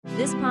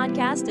This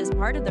podcast is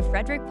part of the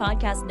Frederick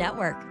Podcast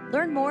Network.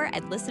 Learn more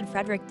at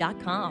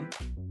listenfrederick.com.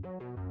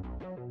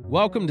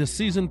 Welcome to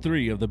Season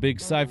 3 of the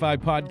Big Sci-Fi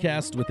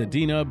Podcast with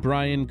Adina,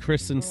 Brian,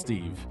 Chris, and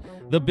Steve.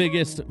 The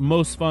biggest,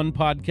 most fun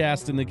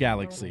podcast in the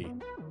galaxy.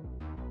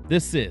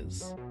 This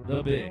is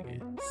the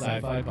Big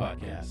Sci-Fi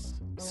Podcast,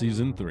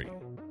 Season 3.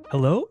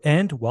 Hello,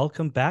 and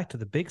welcome back to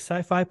the Big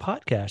Sci-Fi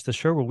Podcast, the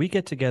show where we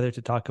get together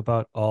to talk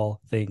about all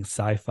things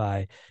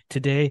sci-fi.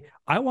 Today,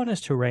 I want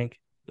us to rank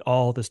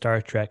all the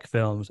Star Trek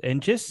films.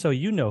 And just so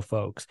you know,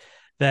 folks,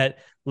 that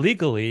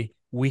legally,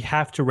 we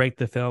have to rank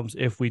the films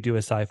if we do a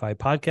sci-fi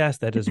podcast.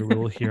 That is a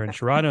rule here in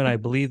Toronto, and I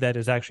believe that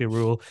is actually a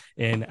rule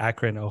in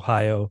Akron,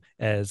 Ohio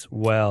as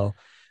well.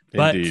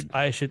 Indeed. But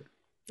I should...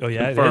 Oh,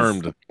 yeah,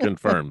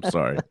 Confirmed.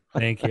 Sorry.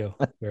 Thank you.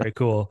 Very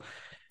cool.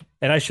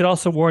 And I should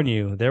also warn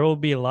you, there will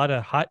be a lot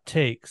of hot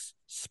takes,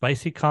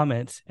 spicy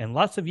comments, and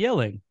lots of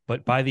yelling.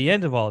 But by the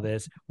end of all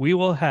this, we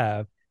will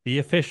have the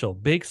official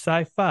Big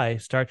Sci-Fi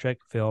Star Trek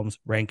films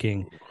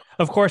ranking.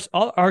 Of course,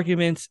 all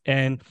arguments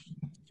and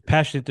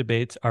passionate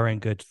debates are in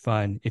good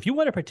fun. If you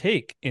want to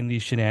partake in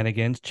these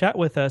shenanigans, chat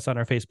with us on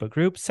our Facebook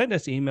group, send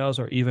us emails,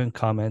 or even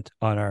comment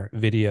on our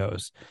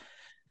videos.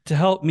 To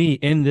help me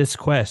in this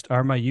quest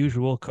are my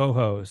usual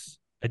co-hosts,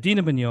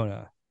 Adina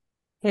Mignona.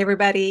 Hey,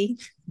 everybody.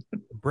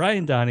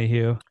 Brian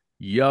Donahue.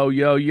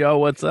 Yo,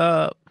 what's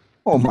up?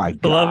 Oh, my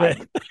God. Love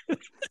it.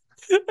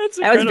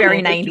 That was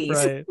very Thank you,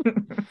 90s.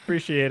 Brian.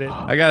 Appreciate it.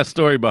 I got a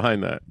story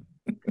behind that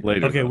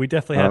later. Okay, we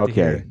definitely have to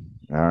hear it.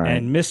 All right.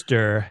 And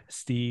Mr.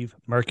 Steve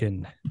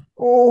Merkin.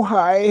 Oh,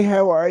 hi.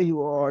 How are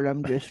you all?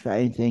 I'm just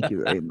fine. Thank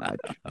you very much.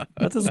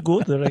 That is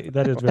good.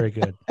 That is very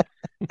good.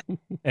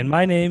 And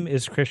my name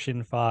is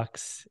Christian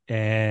Fox,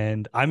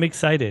 and I'm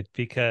excited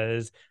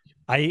because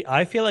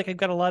I feel like I've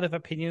got a lot of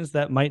opinions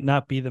that might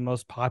not be the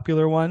most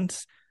popular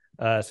ones,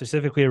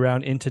 specifically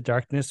around Into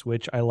Darkness,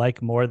 which I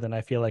like more than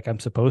I feel like I'm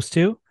supposed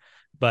to.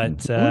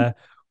 But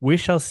we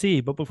shall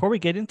see. But before we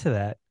get into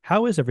that,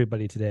 how is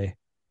everybody today?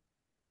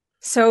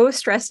 So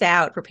stressed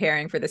out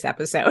preparing for this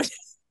episode.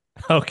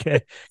 Okay.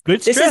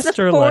 Good stress. This is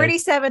the or like...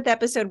 47th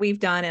episode we've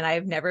done, and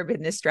I've never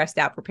been this stressed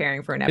out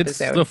preparing for an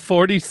episode. It's the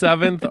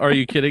 47th. Are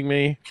you kidding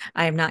me?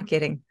 I am not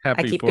kidding.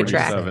 Happy I keep good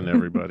track. 47,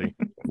 everybody.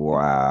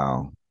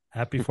 Wow.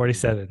 Happy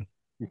 47.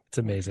 It's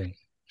amazing.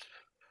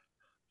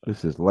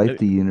 This is Life,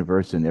 the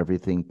Universe, and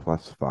Everything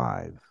plus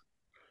 5.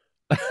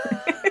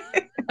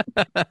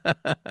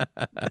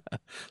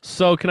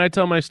 So can I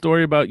tell my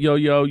story about yo,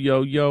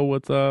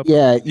 what's up?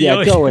 Yeah,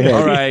 go ahead.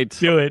 All right.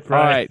 Do it,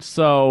 Brian. All right.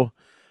 So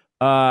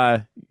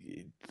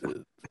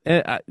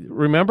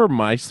remember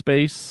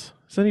MySpace?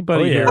 Does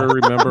anybody here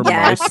remember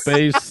Yes.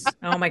 MySpace?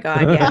 Oh, my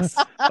God, yes.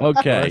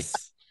 Okay.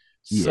 Yes.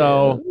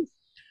 So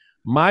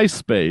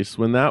MySpace,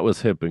 when that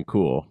was hip and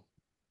cool,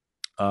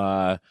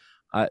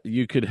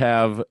 you could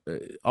have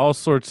all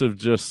sorts of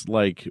just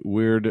like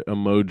weird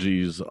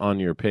emojis on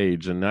your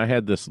page. And I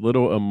had this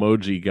little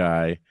emoji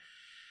guy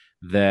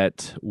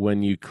that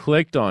when you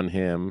clicked on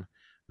him,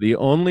 the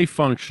only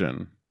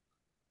function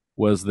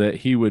was that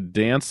he would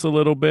dance a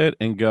little bit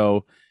and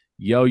go,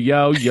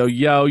 yo,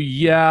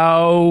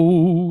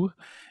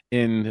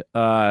 and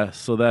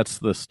so that's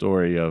the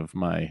story of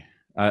my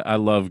I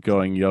love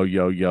going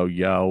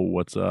yo,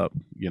 what's up,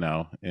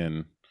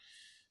 and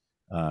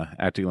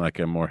acting like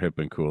I'm more hip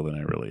and cool than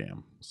I really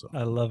am. So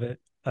I love it.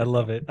 I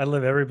love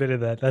every bit of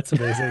that. That's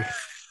amazing.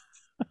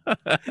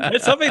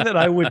 It's something that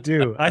I would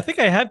do. I think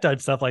I have done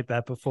stuff like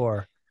that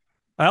before.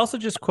 I also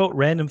just quote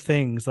random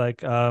things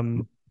like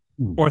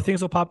or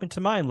things will pop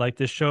into mind, like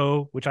this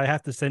show, which I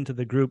have to send to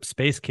the group,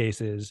 Space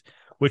Cases,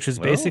 which is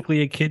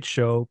basically a kid's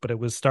show, but it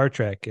was Star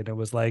Trek. And it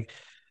was like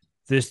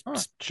this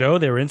show,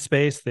 they were in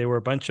space, they were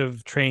a bunch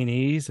of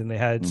trainees, and they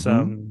had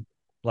some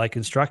like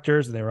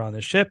instructors, and they were on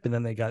the ship, and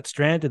then they got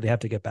stranded. They have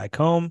to get back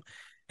home.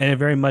 And it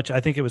very much, I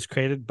think it was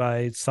created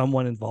by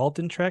someone involved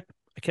in Trek.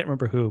 I can't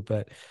remember who,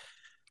 but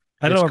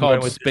I don't know. It's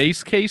called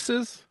Space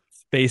Cases?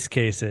 Space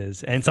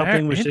Cases. And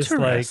something was just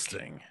like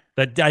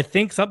that. I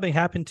think something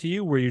happened to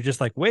you where you're just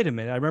like, wait a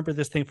minute, I remember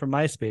this thing from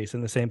MySpace,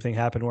 and the same thing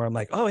happened where I'm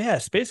like, oh yeah,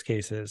 Space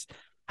Cases.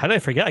 How did I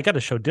forget? I got to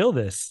show Dill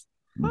this.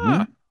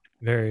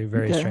 Very,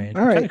 very strange.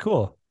 All right. Kind of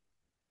cool.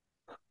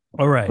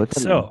 All right.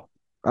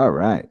 All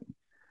right.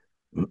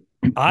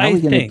 How are we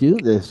going to do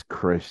this,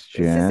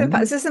 Christian?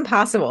 This is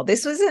impossible.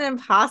 This was an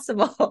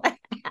impossible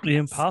the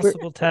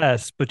impossible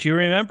task. But you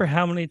remember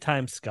how many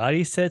times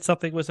Scotty said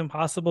something was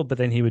impossible, but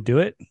then he would do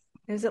it?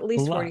 It was at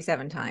least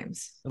 47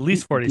 times. At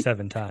least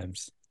 47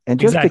 times. And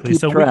just exactly. To keep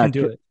so track, we can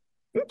do it.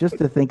 Just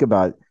to think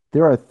about,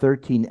 there are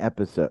 13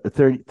 episodes,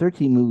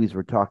 13 movies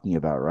we're talking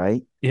about,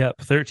 right? Yep,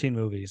 13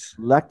 movies.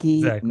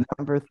 Lucky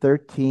number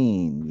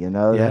 13.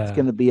 That's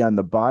going to be on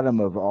the bottom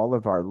of all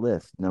of our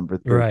lists, number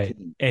 13. Right.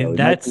 And so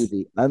that's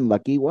the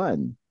unlucky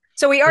one.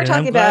 So we are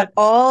talking about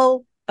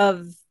all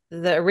of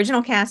the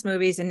original cast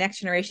movies and Next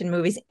Generation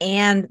movies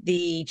and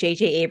the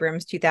J.J.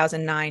 Abrams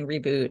 2009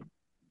 reboot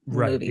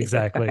movies.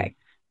 Exactly. Okay.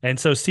 And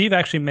so Steve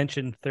actually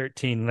mentioned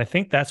 13, and I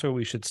think that's where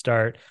we should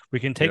start. We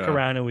can take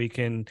around and we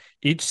can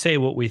each say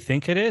what we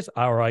think it is,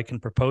 or I can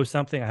propose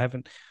something. I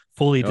haven't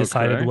fully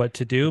decided what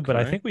to do, but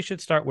I Okay. think we should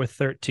start with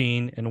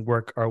 13 and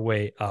work our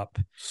way up.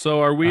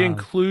 So are we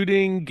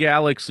including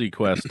Galaxy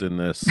Quest in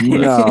this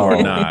list No,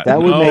 or not?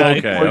 that would make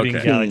okay, including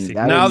okay. Galaxy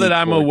That Now would that make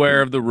I'm 14.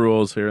 aware of the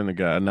rules here in the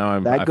guy, now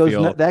I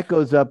feel that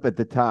goes up at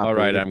the top. all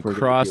right. if I'm we're gonna do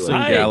crossing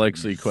it.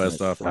 Galaxy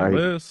Quest off my Sorry.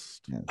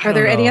 list. Yes. Are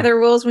there I don't any know. other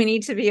rules we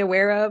need to be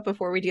aware of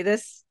before we do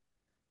this?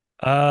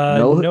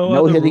 No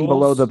other hitting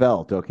below rules. the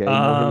belt. Okay, no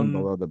hitting Um,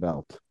 below the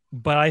belt.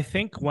 But I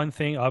think one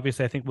thing,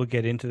 obviously, I think we'll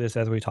get into this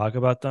as we talk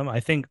about them. I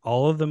think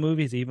all of the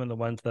movies, even the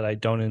ones that I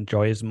don't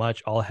enjoy as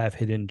much, all have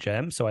hidden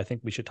gems. So I think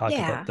we should talk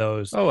about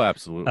those Oh,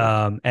 absolutely.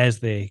 as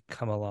they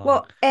come along.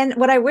 Well, and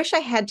what I wish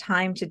I had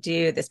time to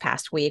do this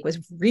past week was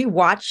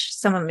rewatch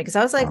some of them, because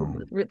I was like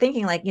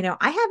thinking, like,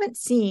 I haven't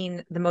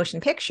seen the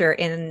motion picture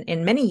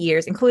in many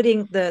years,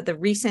 including the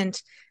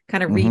recent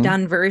kind of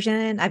redone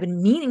version. I've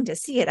been meaning to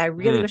see it. I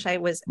really wish I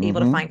was able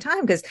to find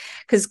time,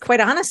 because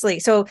quite honestly,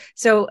 so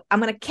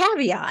I'm going to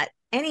caveat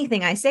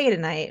anything I say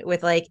tonight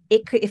with, like,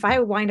 it could, if I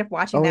wind up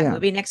watching that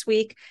movie next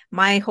week,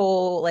 my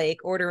whole like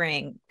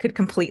ordering could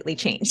completely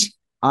change.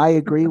 I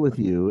agree with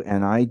you,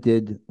 and I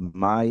did a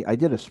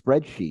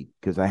spreadsheet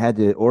because I had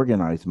to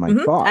organize my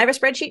thoughts. I have a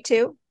spreadsheet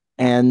too.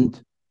 And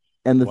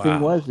the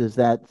thing is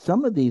that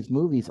some of these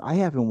movies I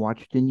haven't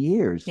watched in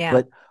years,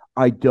 but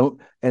I don't,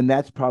 and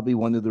that's probably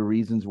one of the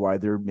reasons why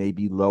they're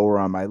maybe lower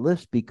on my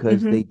list,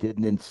 because they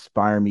didn't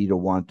inspire me to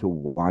want to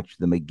watch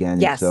them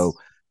again. Yes. So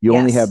you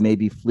only have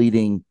maybe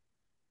fleeting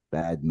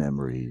bad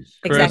memories.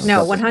 Exactly.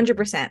 No,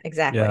 100%.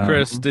 Exactly. Yeah.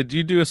 Chris, did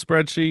you do a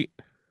spreadsheet?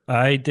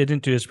 I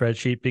didn't do a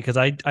spreadsheet because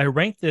I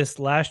ranked this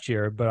last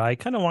year, but I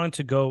kind of wanted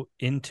to go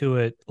into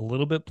it a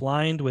little bit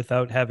blind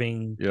without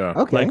having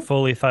like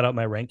fully thought out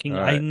my ranking.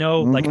 Right. I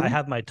know like I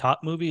have my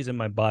top movies and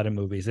my bottom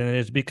movies, and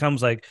it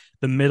becomes like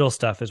the middle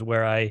stuff is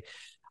where I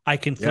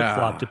can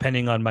flip-flop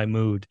depending on my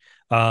mood.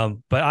 But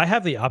I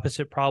have the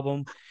opposite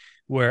problem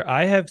where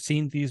I have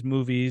seen these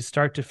movies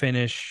start to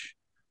finish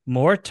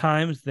more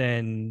times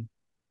than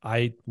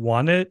I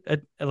want to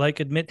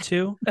admit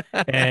to,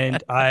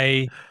 and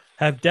I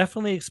have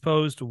definitely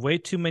exposed way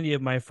too many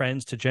of my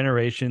friends to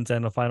Generations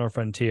and The Final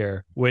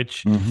Frontier,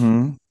 which,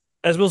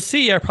 as we'll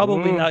see, are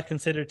probably not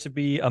considered to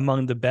be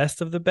among the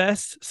best of the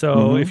best.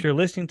 So if you're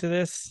listening to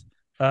this,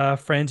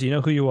 friends, you know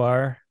who you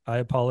are. I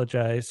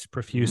apologize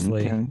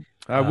profusely. Okay.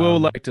 I will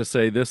like to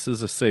say this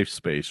is a safe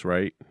space,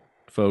 right,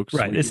 folks?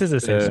 Right, this is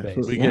a safe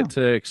space. We get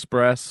to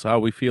express how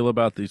we feel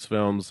about these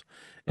films.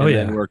 And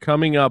then we're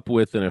coming up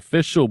with an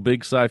official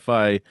Big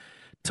Sci-Fi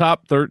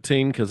top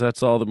 13, because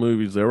that's all the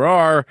movies there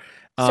are.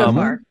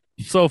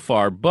 So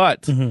far,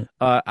 but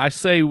I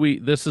say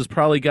this has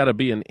probably got to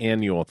be an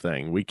annual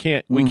thing. We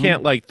can't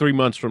like 3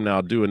 months from now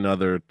do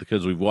another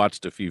because we've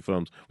watched a few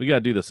films. We got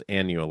to do this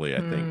annually, I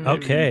think.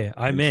 Okay,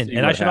 I'm in,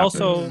 and I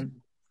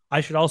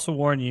should also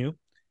warn you,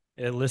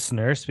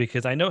 listeners,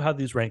 because I know how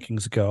these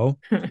rankings go.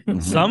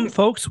 Some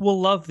folks will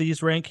love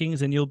these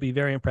rankings, and you'll be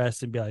very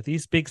impressed and be like,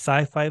 "These big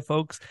sci-fi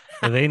folks,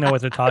 they know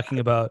what they're talking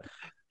about."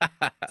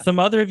 Some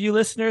other of you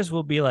listeners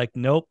will be like,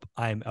 nope,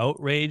 I'm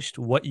outraged.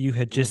 What you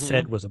had just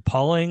said was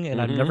appalling,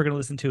 and I'm never going to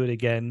listen to it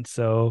again.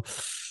 So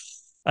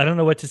I don't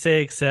know what to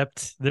say,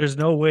 except there's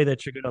no way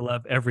that you're going to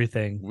love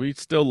everything. We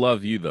still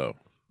love you, though.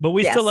 But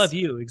we still love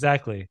you.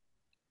 Exactly.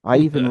 I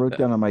even wrote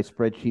down on my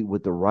spreadsheet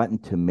what the Rotten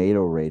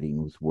Tomato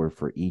ratings were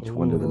for each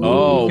one of the movies.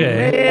 Oh,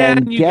 okay.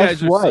 And you guess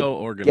guys what? are so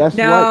organized.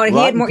 No, you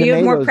had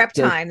more prep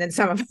does, time than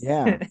some of us.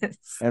 Yeah.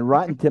 And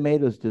Rotten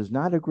Tomatoes does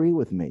not agree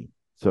with me.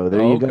 So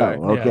there you go.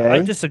 Okay. Yeah, I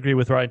disagree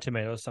with Rotten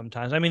Tomatoes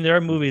sometimes. I mean, there are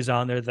movies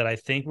on there that I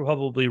think will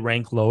probably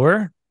rank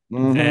lower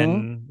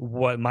than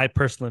what my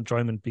personal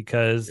enjoyment,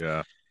 because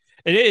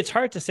it's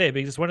hard to say,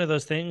 because it's one of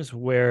those things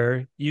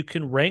where you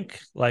can rank,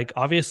 like,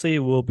 obviously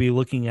we'll be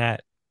looking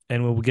at,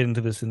 and we'll get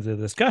into this into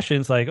the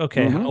discussions, like,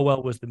 okay, how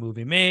well was the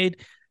movie made?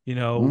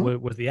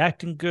 Was the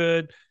acting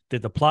good?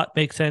 Did the plot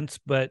make sense?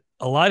 But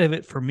a lot of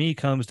it for me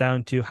comes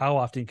down to how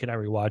often can I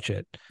rewatch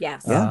it?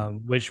 Yes.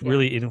 Which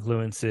really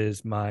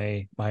influences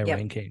my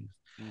rankings.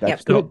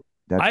 That's so good.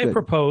 That's I good.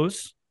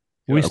 propose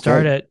we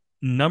start at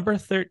number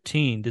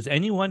 13. Does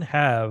anyone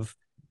have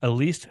a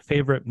least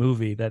favorite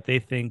movie that they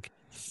think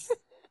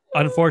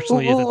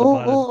unfortunately is at the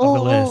bottom of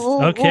the list?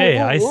 Okay,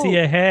 I see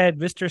ahead,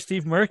 Mr.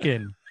 Steve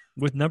Merkin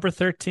with number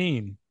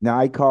 13. Now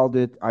I called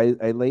it, I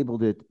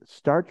labeled it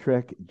Star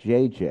Trek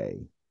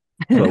JJ.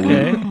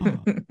 Okay.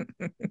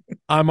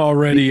 I'm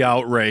already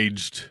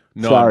outraged.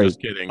 No, Sorry. I'm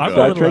just kidding. I'm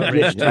Star Trek,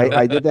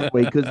 I did that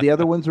way because the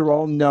other ones are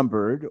all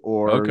numbered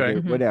or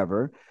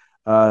whatever.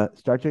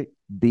 Star Trek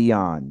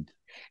Beyond.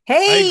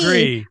 Hey, I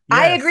agree. Yes.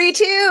 I agree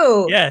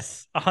too.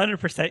 Yes,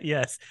 100%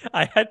 yes.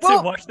 I had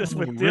to watch this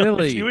with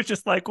Dylan. She was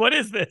just like, what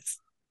is this?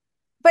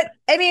 But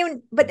I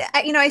mean,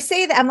 I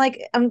say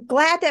that I'm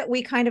glad that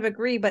we kind of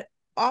agree, but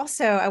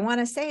also I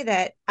want to say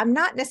that I'm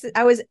not necessarily,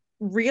 I was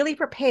really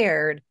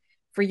prepared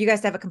for you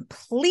guys to have a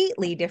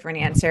completely different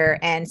answer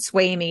and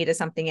sway me to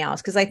something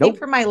else. Because I think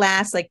for my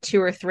last like 2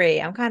 or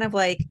 3, I'm kind of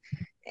like,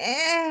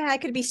 I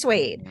could be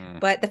swayed.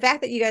 But the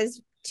fact that you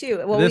guys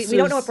too, well, we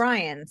don't know what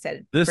Brian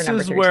said. This for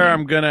number is 13. where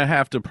I'm gonna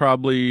have to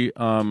probably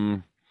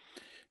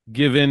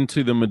give in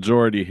to the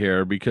majority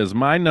here because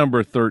my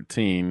number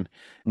 13,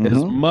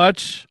 as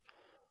much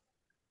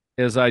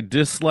as I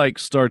dislike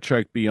Star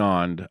Trek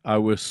Beyond, I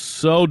was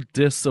so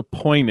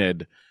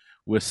disappointed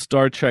with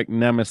Star Trek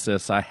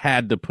Nemesis, I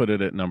had to put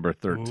it at number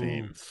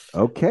 13. Ooh.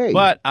 Okay.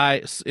 But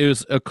it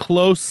was a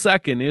close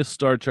second is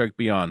Star Trek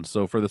Beyond.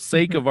 So for the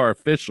sake of our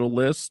official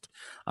list,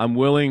 I'm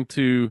willing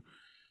to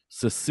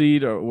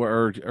secede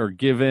or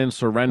give in,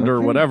 surrender,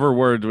 whatever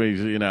word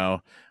we,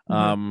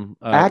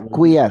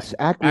 acquiesce.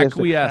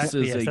 Acquiesce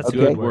is a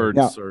good word,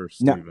 sir.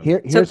 Now,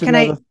 here's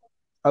another.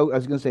 I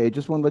was going to say, I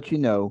just want to let you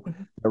know,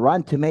 the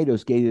Rotten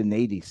Tomatoes gave it an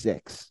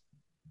 86.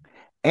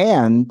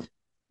 And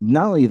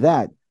not only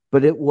that,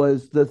 but it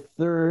was the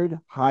third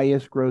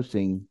highest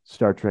grossing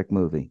Star Trek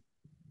movie.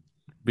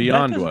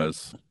 Beyond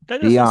was.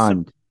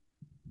 Beyond.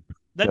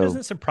 That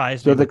doesn't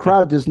surprise me. So the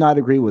crowd does not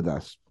agree with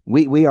us.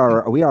 We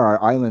are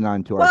our island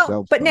unto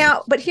ourselves.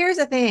 But here's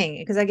the thing,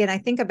 because again, I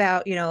think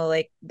about,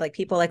 like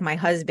people like my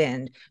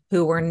husband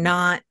who were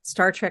not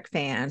Star Trek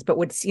fans, but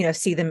would, see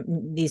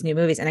these new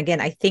movies. And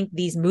again, I think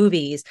these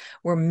movies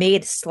were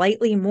made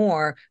slightly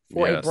more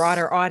for a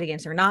broader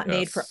audience. They're not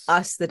made for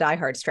us, the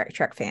diehard Star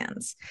Trek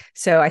fans.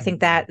 So I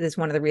think that is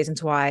one of the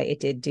reasons why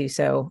it did do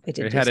so. It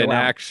had an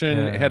action.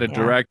 It had a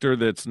director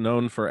that's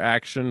known for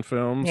action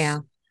films. Yeah.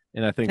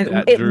 And I think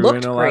that drew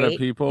in a lot of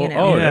people.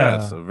 Oh,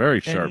 yeah. It's a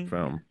very sharp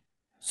film.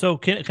 So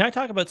can I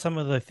talk about some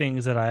of the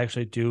things that I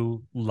actually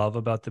do love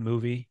about the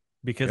movie?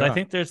 Because I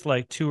think there's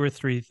like two or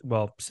three,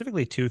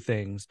 specifically two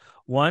things.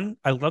 One,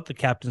 I love the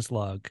captain's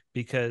log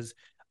because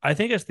I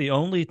think it's the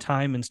only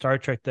time in Star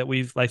Trek that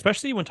we've,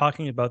 especially when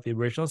talking about the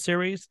original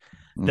series,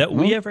 that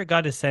we ever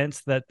got a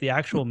sense that the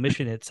actual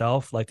mission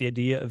itself, like the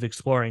idea of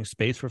exploring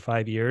space for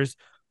 5 years,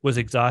 was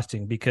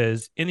exhausting.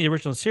 Because in the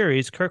original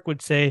series, Kirk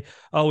would say,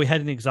 "Oh, we had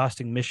an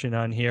exhausting mission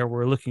on here.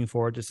 We're looking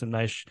forward to some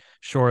nice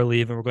shore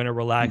leave and we're going to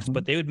relax."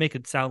 But they would make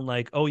it sound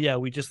like, "Oh yeah,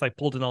 we just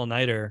pulled an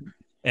all-nighter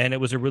and it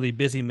was a really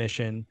busy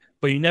mission."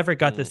 But you never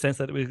got the sense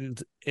that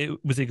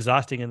it was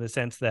exhausting in the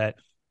sense that,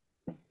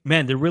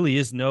 man, there really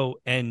is no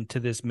end to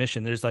this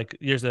mission. There's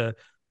a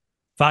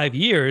 5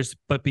 years,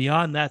 but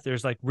beyond that,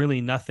 there's really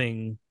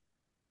nothing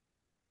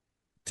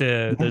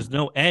there's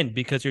no end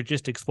because you're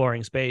just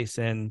exploring space,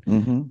 and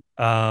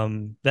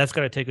that's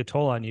got to take a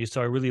toll on you. So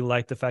I really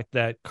like the fact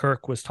that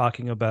Kirk was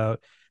talking about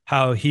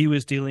how he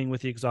was dealing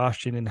with the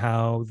exhaustion and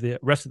how the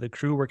rest of the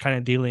crew were kind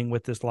of dealing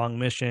with this long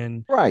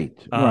mission, right.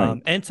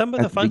 And some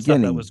of the fun stuff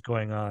that was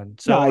going on.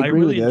 So I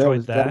really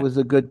enjoyed that. That was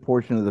a good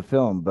portion of the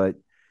film, but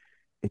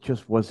it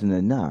just wasn't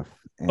enough.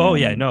 And,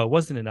 it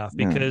wasn't enough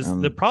because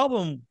the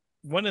problem,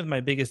 one of my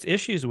biggest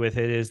issues with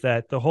it is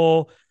that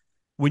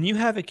when you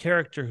have a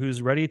character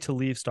who's ready to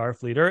leave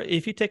Starfleet, or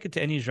if you take it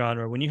to any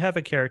genre, when you have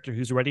a character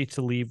who's ready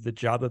to leave the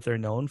job that they're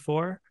known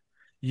for,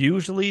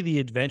 usually the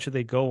adventure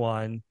they go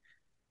on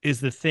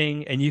is the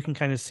thing, and you can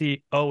kind of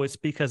see, it's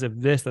because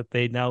of this that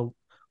they now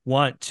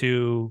want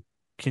to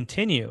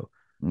continue.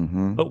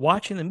 But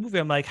watching the movie,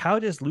 I'm like, how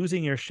does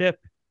losing your ship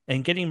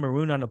and getting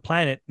marooned on a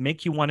planet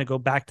make you want to go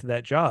back to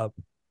that job?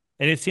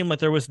 And it seemed like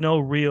there was no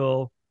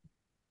real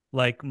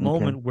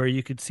moment where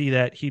you could see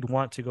that he'd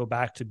want to go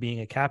back to being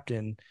a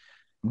captain.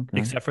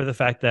 Except for the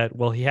fact that,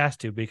 he has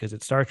to because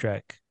it's Star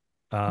Trek.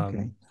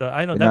 So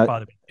I know that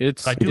bothered me.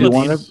 If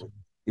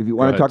you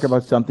want to talk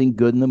about something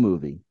good in the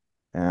movie,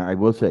 I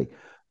will say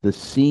the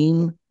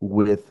scene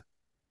with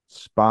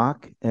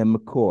Spock and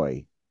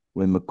McCoy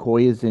when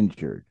McCoy is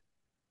injured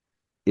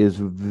is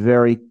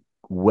very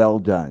well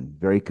done,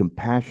 very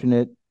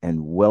compassionate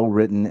and well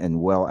written and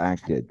well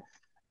acted,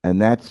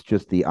 and that's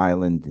just the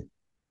island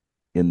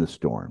in the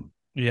storm.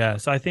 Yeah,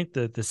 so I think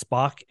the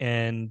Spock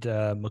and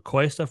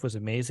McCoy stuff was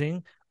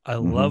amazing. I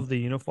love the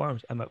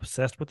uniforms. I'm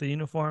obsessed with the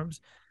uniforms.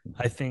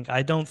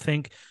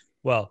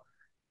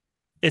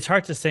 It's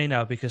hard to say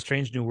now because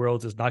Strange New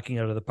Worlds is knocking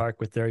out of the park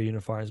with their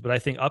uniforms. But I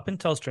think up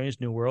until Strange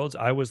New Worlds,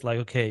 I was like,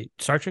 okay,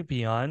 Star Trek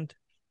Beyond,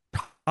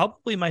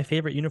 probably my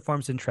favorite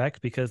uniforms in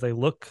Trek because they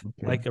look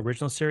like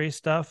original series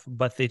stuff,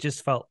 but they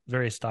just felt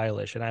very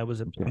stylish. And I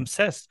was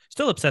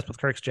still obsessed with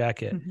Kirk's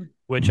jacket,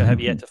 which I have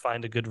yet to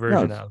find a good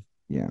version of.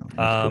 Yeah.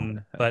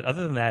 But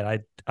other than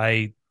that,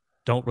 I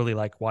don't really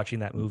like watching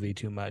that movie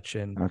too much.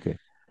 And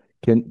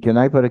can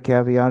I put a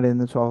caveat in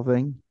this whole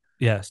thing?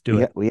 Yes, do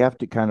it. We have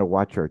to kind of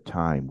watch our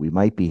time. We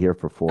might be here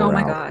for 4 hours. Oh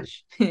my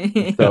gosh!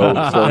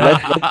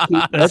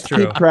 So let's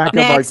keep track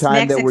of our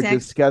time that we're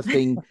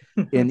discussing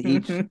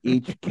in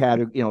each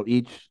category.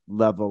 Each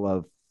level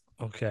of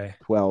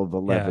 12,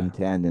 11,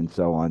 10, and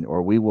so on,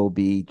 or we will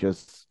be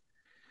just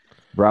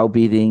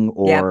browbeating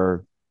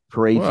or.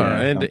 Crazy,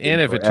 and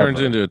if it turns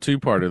into a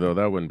two-parter, though,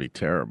 that wouldn't be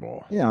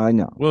terrible. Yeah, I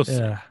know. We'll see.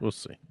 Yeah. We'll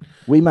see.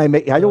 We might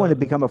make. I don't want to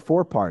become a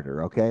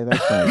 4-parter. Okay,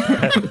 that's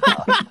fine.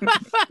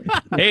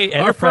 Hey,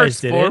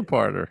 Enterprise did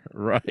 4-parter,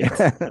 right?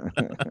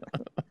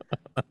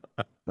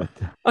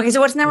 Okay, so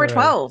what's number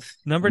 12?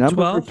 Number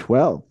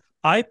 12.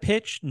 I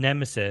pitched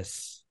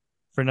Nemesis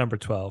for number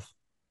 12.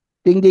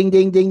 Ding, ding,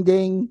 ding, ding,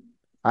 ding.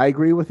 I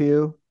agree with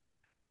you.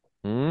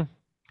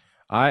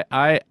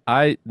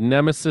 I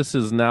Nemesis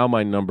is now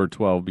my number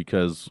 12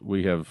 because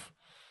we have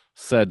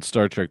said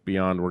Star Trek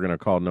Beyond, we're going to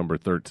call number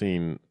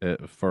 13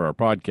 for our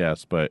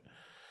podcast, but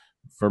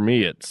for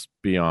me, it's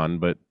Beyond.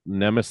 But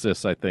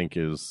Nemesis, I think,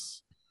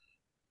 is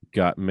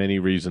got many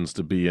reasons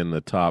to be in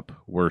the top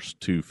worst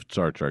 2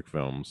 Star Trek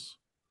films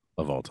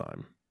of all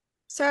time.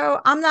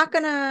 So I'm not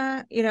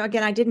gonna,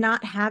 again, I did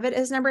not have it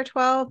as number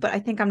 12, but I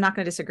think I'm not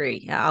gonna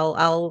disagree.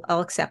 I'll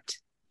accept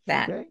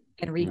that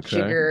and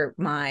rejigger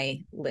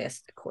my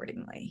list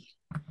accordingly.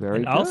 Very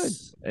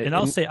good.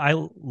 I'll say I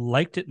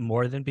liked it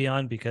more than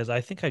Beyond because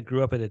I think I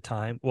grew up at a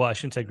time. Well, I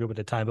shouldn't say grew up at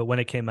a time, but when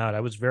it came out,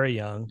 I was very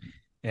young,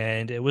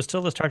 and it was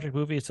still a Star Trek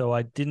movie, so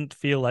I didn't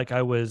feel like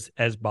I was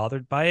as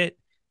bothered by it.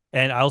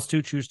 And I'll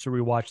still choose to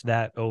rewatch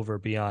that over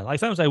Beyond. Like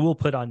sometimes I will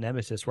put on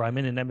Nemesis where I'm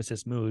in a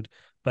Nemesis mood,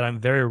 but I'm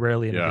very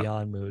rarely in a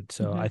Beyond mood.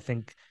 So I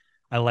think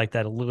I like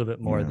that a little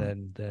bit more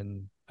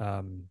than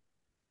Beyond.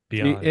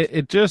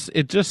 It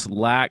just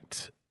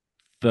lacked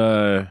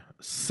the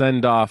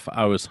send off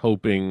I was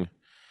hoping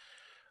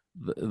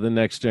the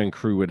Next Gen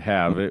crew would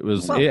have.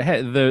 It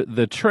had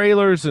the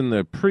trailers and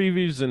the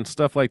previews and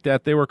stuff like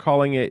that. They were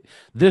calling it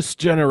this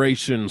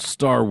generation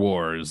Star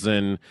Wars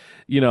and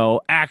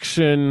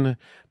action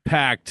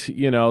packed,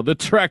 the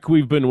Trek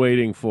we've been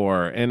waiting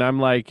for. And I'm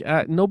like,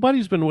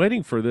 nobody's been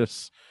waiting for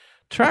this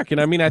Trek. And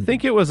I mean, I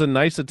think it was a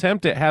nice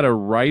attempt. It had a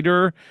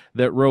writer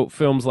that wrote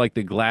films like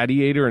The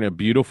Gladiator and A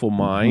Beautiful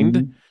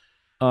Mind.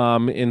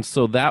 And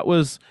so that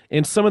was,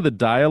 and some of the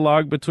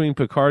dialogue between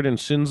Picard and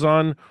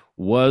Shinzon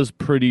was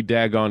pretty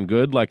daggone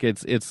good. Like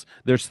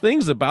there's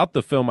things about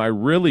the film I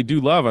really do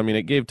love. I mean,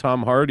 it gave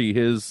Tom Hardy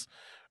his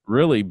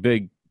really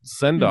big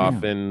send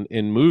off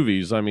in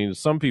movies. I mean,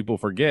 some people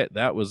forget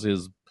that was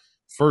his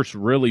first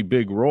really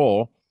big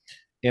role,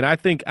 and I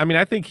think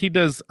he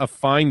does a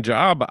fine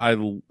job.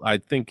 I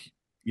think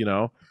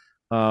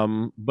but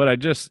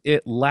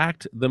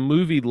the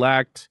movie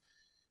lacked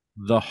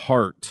the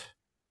heart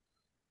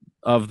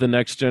of the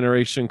Next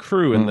Generation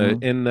crew and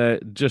the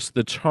just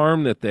the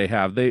charm that they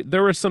have.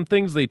 There were some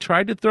things they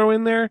tried to throw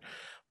in there,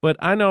 but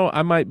I know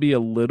I might be a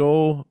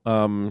little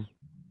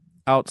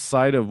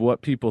outside of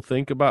what people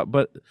think about,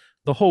 but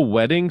the whole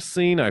wedding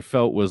scene I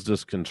felt was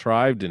just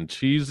contrived and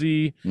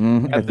cheesy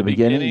at the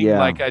beginning. Yeah.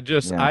 Like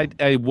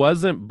I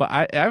wasn't, but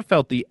I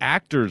felt the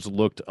actors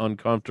looked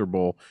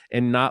uncomfortable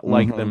and not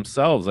like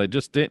themselves. I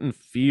just didn't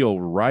feel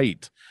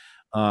right.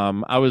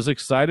 I was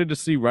excited to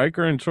see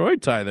Riker and Troy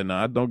tie the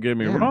knot. Don't get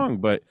me wrong,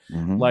 but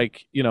why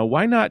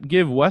not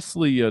give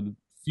Wesley a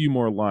few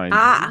more lines?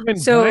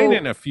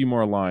 Even a few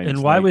more lines.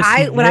 And why was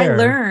what I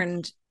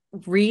learned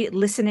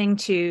listening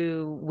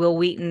to Will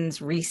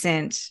Wheaton's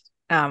recent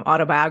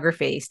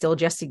autobiography, Still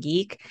Just a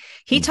Geek,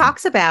 he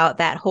talks about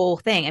that whole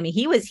thing. I mean,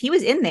 he was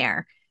in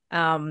there,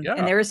 and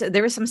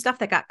there was some stuff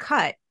that got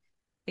cut,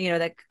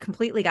 that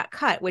completely got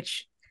cut,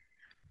 which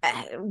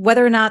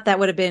whether or not that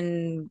would have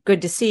been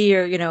good to see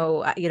or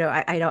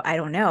I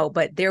don't know,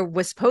 but there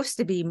was supposed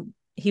to be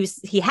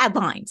he had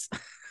lines.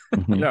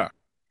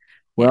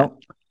 Well,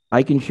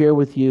 I can share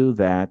with you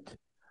that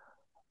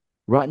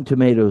Rotten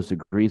Tomatoes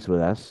agrees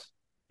with us.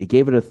 It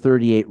gave it a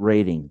 38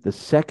 rating, the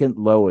second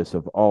lowest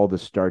of all the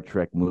Star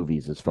Trek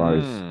movies as far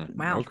as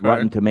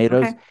Rotten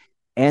Tomatoes. Okay.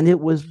 And it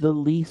was the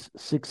least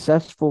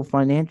successful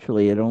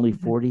financially at only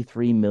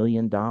 $43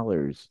 million.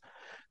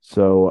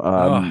 So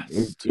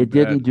it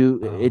didn't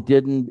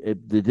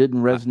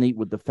resonate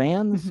with the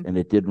fans, and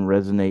it didn't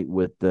resonate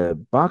with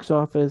the box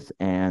office,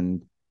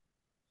 and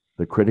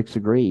the critics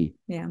agree.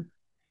 Yeah.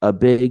 A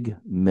big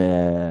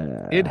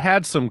meh. It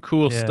had some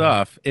cool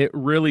stuff. It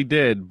really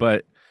did,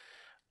 but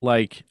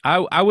like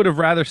I would have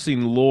rather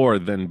seen lore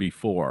than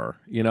before,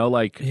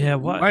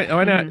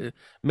 why not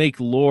make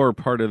lore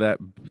part of that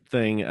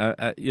thing,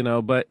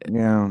 but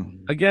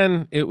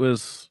again, it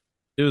was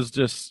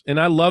just, and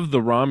I love the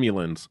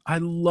Romulans. I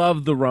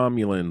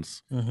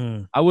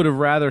would have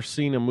rather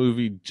seen a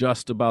movie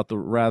just about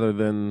rather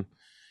than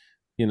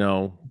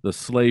the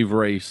slave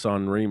race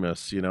on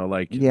Remus, it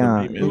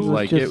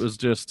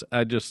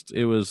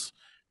was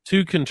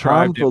too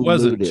contrived. It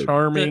wasn't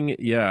charming.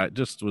 It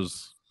just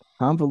was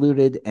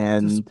convoluted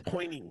and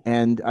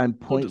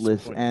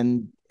pointless,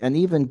 and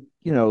even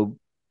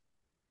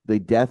the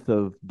death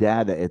of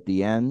Data at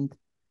the end,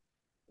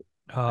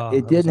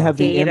 it didn't have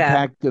the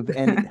impact of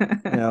any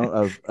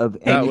of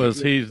that was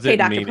he didn't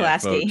Dr. mean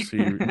Pulaski. It, folks.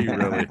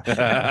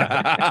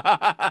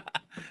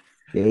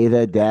 He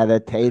really Data,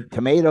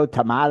 tomato.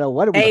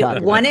 What are we talking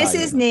about? One is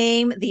his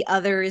name, the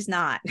other is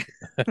not.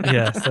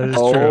 Yes, that is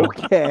true.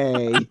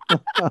 Okay.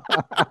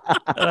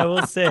 I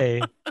will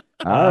say.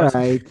 All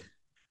right.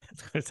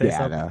 Say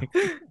something.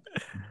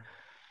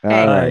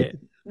 All right.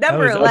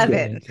 Number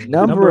 11. Okay.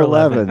 Number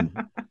 11.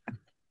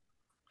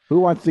 Who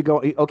wants to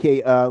go?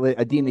 Okay,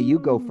 Adina, you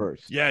go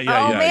first. Do I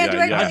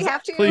really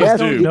have to? Please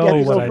do. You get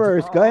to go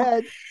first. Go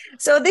ahead.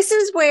 So this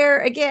is where,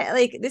 again,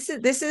 like this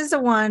is the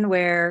one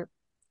where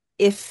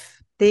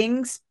if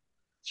things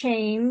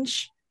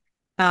change,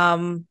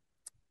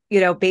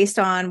 based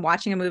on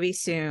watching a movie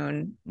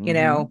soon,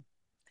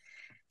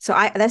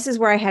 so this is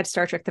where I had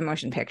Star Trek: The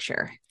Motion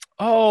Picture.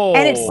 Oh,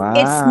 and it's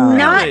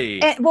not.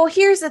 really? Well,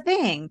 here's the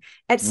thing.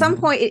 At some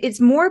point, it's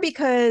more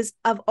because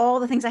of all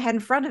the things I had in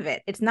front of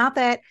it. It's not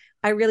that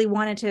I really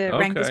wanted to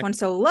rank this one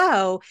so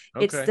low.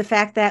 It's the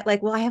fact that,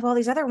 like, well, I have all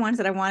these other ones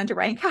that I wanted to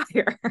rank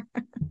higher.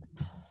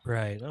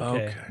 Right.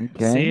 Okay.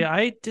 See,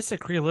 I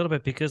disagree a little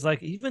bit because,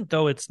 like, even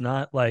though it's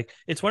not like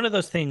it's one of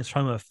those things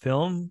from a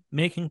film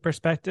making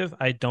perspective,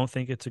 I don't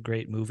think it's a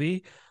great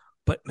movie.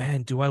 But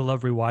man, do I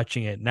love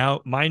rewatching it.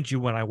 Now, mind you,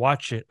 when I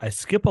watch it, I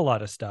skip a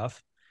lot of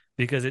stuff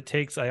because it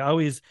takes. I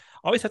always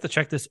have to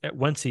check this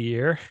once a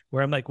year,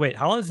 where I'm like, wait,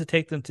 how long does it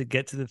take them to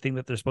get to the thing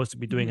that they're supposed to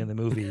be doing in the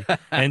movie?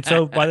 And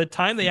so by the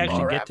time they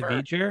actually get to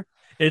V'ger,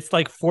 it's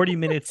like 40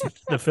 minutes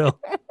into the film.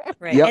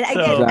 Right. Yep,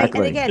 and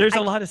again, there's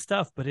a lot of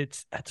stuff, but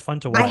it's fun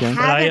to I watch.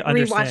 haven't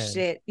rewatched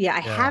it. Yeah, I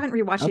haven't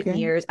rewatched it in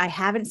years. I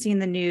haven't seen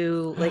the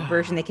new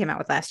version they came out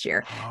with last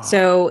year.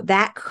 So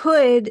that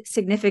could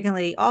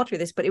significantly alter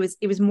this, but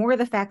it was more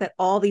the fact that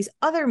all these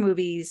other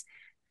movies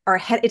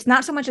are it's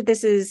not so much that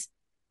this is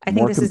I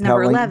think this is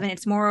number 11.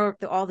 It's more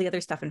all the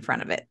other stuff in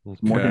front of it.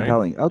 It's more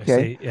compelling.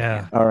 Okay.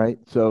 Yeah. All right.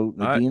 So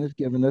Nadine has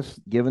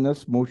given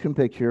us motion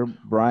picture.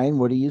 Brian,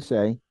 what do you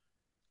say?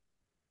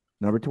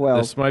 Number 12.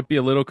 This might be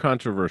a little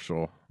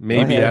controversial.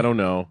 Maybe, I don't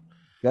know.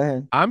 Go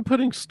ahead. I'm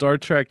putting Star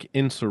Trek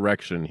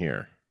Insurrection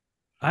here.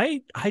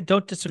 I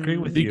don't disagree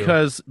with you.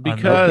 Because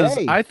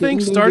I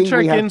think Star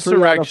Trek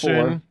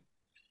Insurrection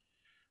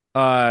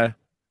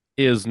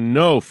is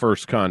no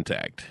First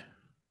Contact.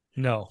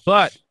 No.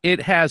 But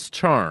it has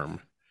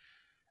charm.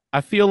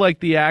 I feel like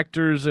the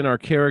actors and our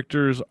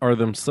characters are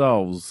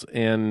themselves.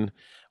 And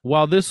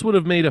while this would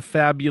have made a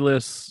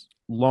fabulous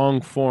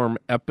long-form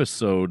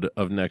episode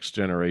of Next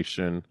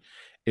Generation,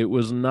 it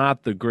was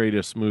not the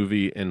greatest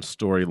movie and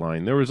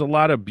storyline. There was a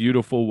lot of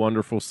beautiful,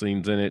 wonderful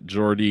scenes in it.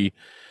 Geordi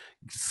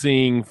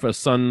seeing for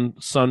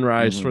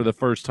sunrise for the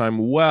first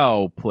time,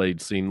 well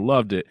played scene,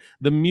 loved it.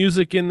 The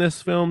music in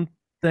this film,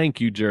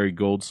 thank you, Jerry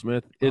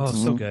Goldsmith.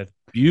 It's so good,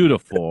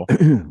 beautiful.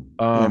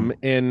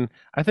 And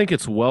I think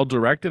it's well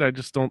directed.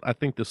 I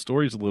think the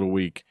story's a little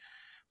weak.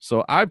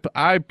 So I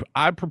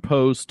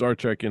propose Star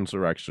Trek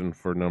Insurrection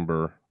for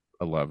number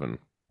 11.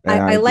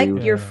 I like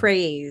your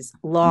phrase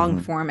long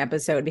form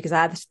episode because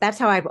that's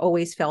how I've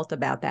always felt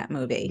about that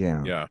movie.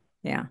 Yeah,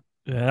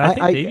 I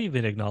think they've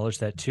even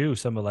acknowledged that too.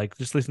 Some of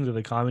just listening to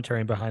the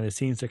commentary and behind the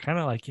scenes, they're kind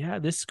of like, yeah,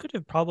 this could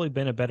have probably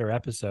been a better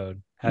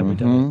episode had we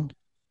done it.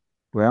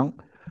 Well,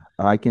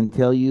 I can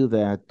tell you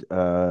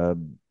that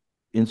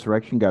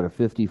Insurrection got a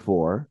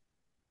 54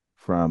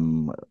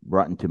 from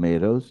Rotten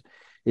Tomatoes.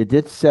 It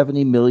did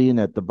 70 million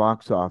at the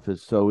box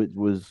office, so it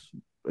was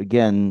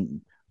again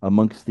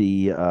amongst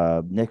the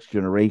Next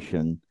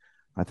Generation.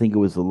 I think it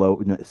was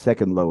the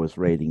second lowest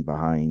rating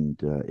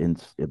behind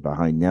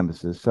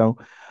Nemesis. So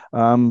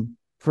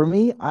for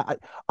me,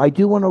 I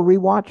do want to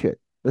rewatch it.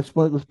 Let's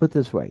put it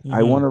this way.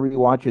 I want to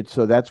rewatch it,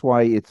 so that's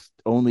why it's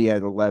only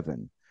at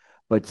 11.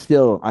 But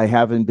still, I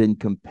haven't been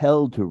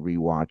compelled to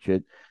rewatch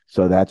it,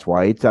 so that's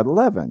why it's at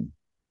 11.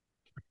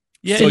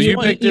 Yeah, so you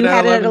picked it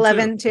had it at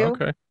 11 too.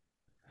 Okay.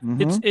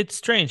 It's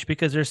strange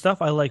because there's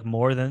stuff I like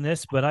more than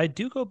this, but I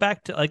do go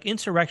back to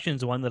Insurrection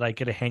is one that I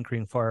get a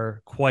hankering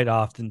for quite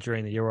often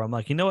during the year where I'm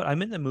like, you know what,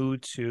 I'm in the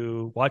mood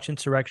to watch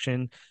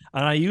Insurrection,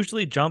 and I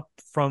usually jump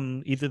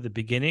from either the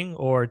beginning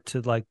or to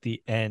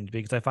the end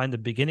because I find the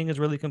beginning is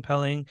really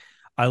compelling.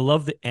 I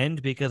love the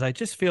end because I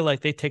just feel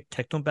like they take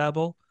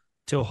technobabble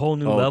to a whole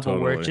new level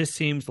where it just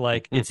seems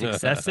like it's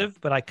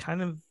excessive, but I'm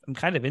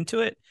kind of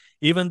into it,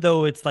 even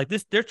though it's like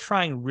this. They're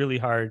trying really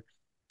hard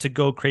to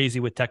go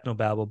crazy with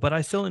technobabble, but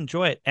I still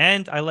enjoy it,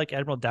 and I like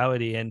Admiral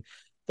Dowdy, and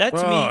that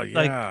to me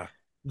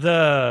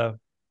the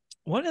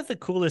one of the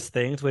coolest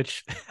things.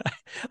 Which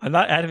I'm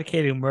not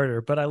advocating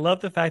murder, but I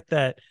love the fact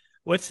that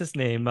what's his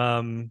name?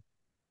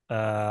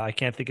 I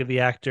can't think of the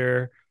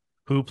actor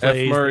who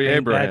plays F. Murray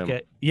Abraham.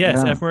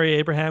 Yes, F. Murray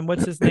Abraham.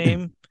 What's his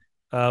name?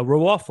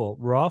 Raffle.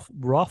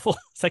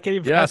 I can't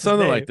even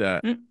something like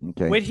that.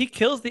 Okay. When he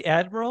kills the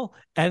admiral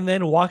and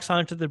then walks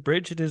onto the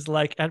bridge, it is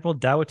like Admiral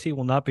Dowty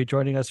will not be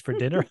joining us for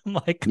dinner. I'm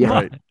like, come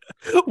on.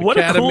 What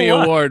Academy a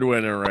cool Award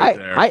winner right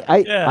there.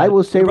 I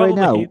will say right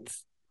now,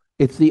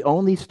 it's the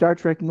only Star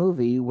Trek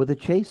movie with a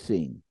chase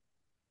scene.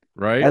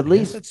 Right. At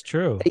least that's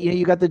true.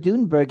 You got the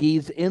Dune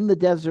buggies in the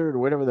desert or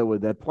whatever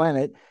that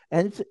planet,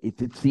 and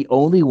it's the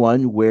only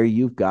one where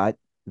you've got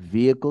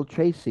vehicle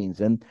chase scenes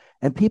and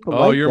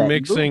people you're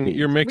mixing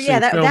films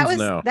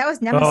now. That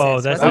was Nemesis. Oh,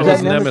 that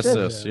was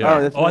Nemesis. Yeah.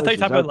 I thought you were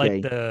talking about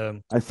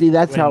the I see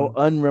that's how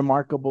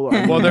unremarkable.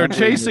 Well, they're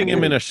chasing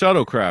him in a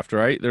shuttlecraft,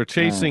 right? They're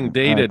chasing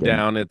Data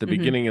down at the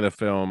beginning of the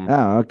film.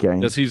 Oh, okay.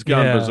 Because he's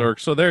gone berserk.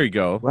 So there you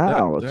go.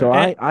 Wow. So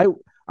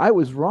I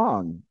was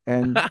wrong,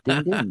 and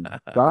ding ding.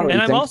 Sorry,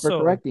 thanks for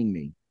correcting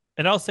me.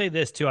 And I'll say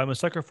this too: I'm a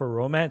sucker for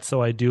romance,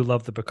 so I do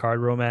love the Picard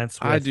romance.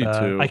 I do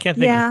too. I can't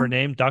think of her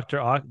name, Doc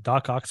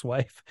Ock's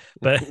wife,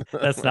 but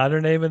that's not her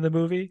name in the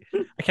movie.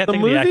 I can't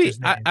think of the actor's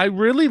name. I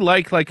really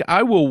like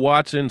I will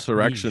watch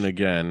Insurrection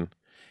again.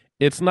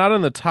 It's not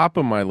on the top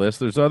of my list.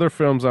 There's other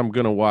films I'm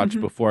going to watch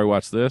before I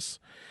watch this,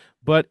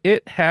 but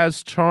it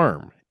has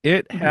charm.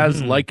 it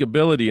has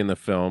likability in the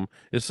film.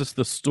 It's just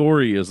the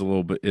story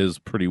is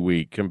pretty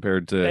weak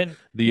compared to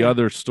the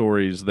other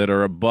stories that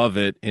are above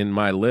it in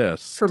my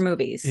list for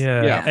movies.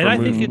 Yeah. And I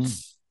think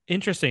it's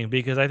interesting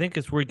because I think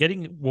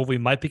we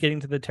might be getting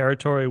to the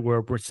territory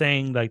where we're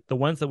saying like the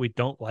ones that we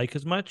don't like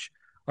as much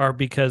are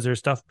because there's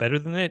stuff better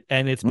than it,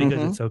 and it's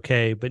because it's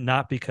okay, but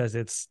not because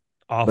it's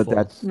awful.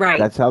 But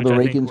that's how the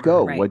ratings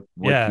go. Right. What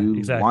you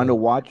exactly. want to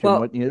watch and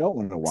what you don't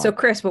want to watch. So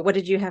Chris, what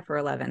did you have for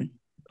 11?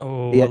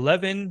 Oh, yeah.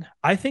 11.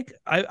 I think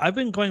I've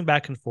been going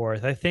back and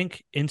forth. I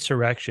think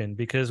Insurrection,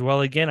 because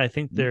again, I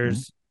think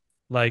there's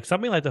like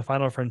something like The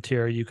Final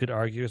Frontier you could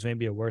argue is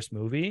maybe a worse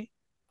movie.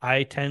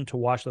 I tend to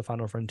watch The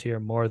Final Frontier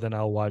more than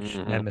I'll watch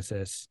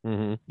Nemesis.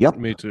 Yep.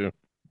 Me too.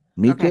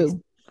 Me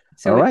too.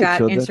 So we've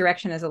got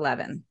Insurrection as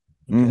 11.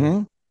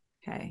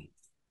 Okay.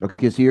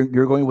 Okay, so you're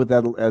going with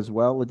that as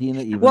well,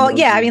 Adina? Well,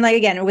 yeah, I mean, like,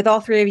 again, with all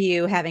three of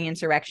you having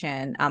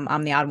Insurrection,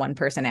 I'm the odd one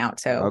person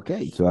out, so.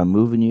 Okay, so I'm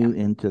moving you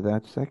into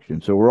that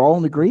section. So we're all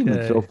in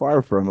agreement so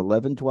far from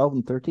 11, 12,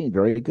 and 13.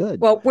 Very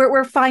good. Well,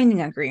 we're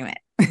finding agreement.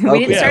 We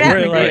didn't start out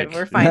in agreement.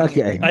 We're finding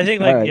agreement. I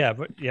think,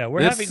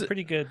 we're having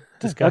pretty good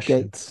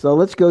discussions. Okay, so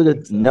let's go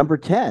to number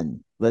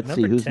 10. Let's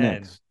see who's 10.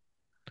 Next.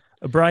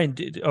 Brian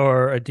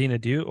or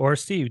Adina, or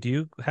Steve, do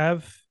you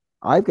have?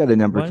 I've got a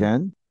number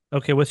 10.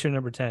 Okay, what's your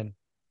number 10?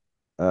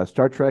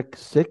 Star Trek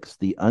VI: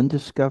 The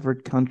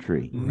Undiscovered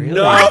Country. Really?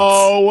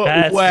 No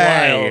That's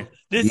way. Wild.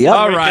 This is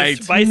all right.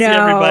 Spicy,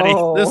 everybody.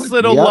 This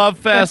little love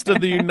fest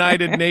of the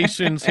United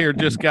Nations here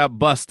just got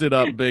busted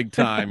up big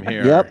time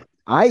here. Yep.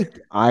 I'm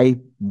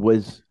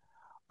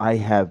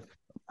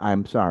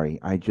sorry.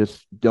 I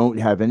just don't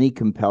have any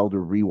compelled to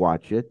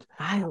rewatch it.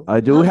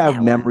 I do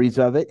have memories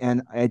of it.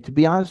 And to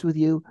be honest with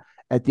you,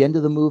 at the end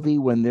of the movie,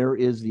 when there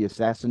is the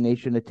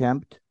assassination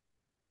attempt,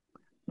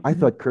 I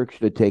thought Kirk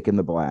should have taken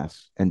the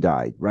blast and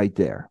died right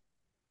there.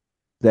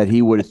 That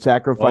he would have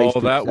sacrificed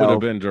himself. That would have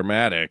been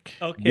dramatic.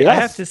 Okay, yes, I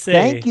have to say.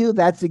 Thank you.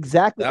 That's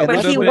exactly.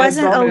 But he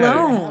wasn't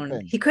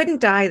alone. He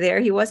couldn't die there.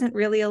 He wasn't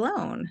really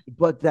alone.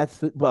 But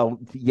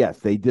yes,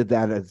 they did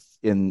that as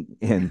in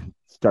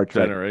Star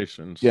Trek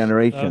Generations.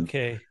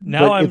 Okay,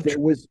 now if there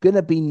was going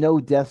to be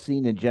no death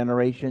scene in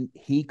Generation,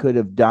 he could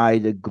have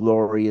died a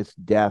glorious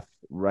death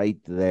right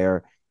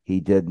there.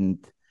 He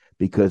didn't.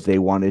 Because they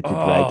wanted to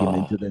drag him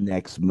into the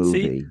next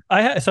movie.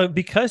 So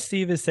because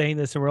Steve is saying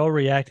this and we're all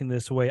reacting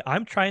this way,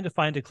 I'm trying to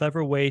find a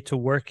clever way to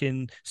work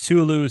in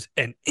Sulu's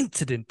an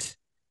incident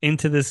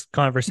into this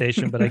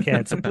conversation, but I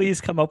can't. So please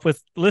come up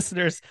with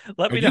listeners.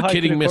 Let me know how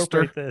you can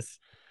incorporate this.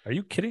 Are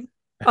you kidding?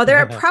 Oh, there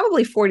are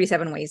probably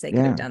 47 ways they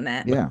could have done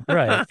that. Yeah.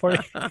 Right.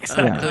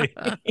 Exactly.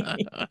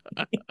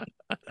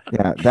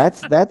 Yeah.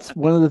 That's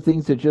one of the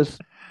things that just.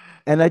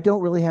 And I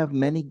don't really have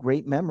many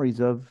great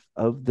memories of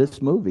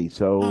this movie,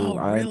 so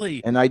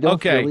really? I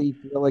don't really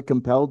feel like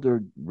compelled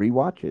to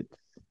rewatch it.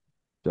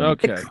 So,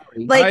 okay,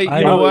 you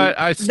know what?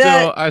 I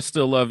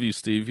still love you,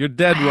 Steve. You're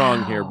dead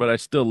wrong here, but I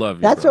still love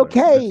you. That's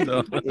okay.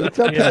 It's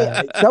okay.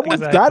 Yeah,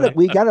 someone's got it.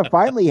 We got to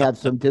finally have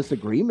some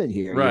disagreement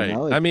here, right? You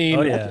know? I mean,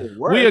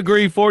 we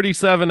agree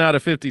 47 out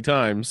of 50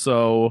 times,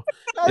 so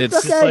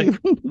it's okay.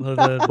 Like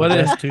the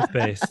best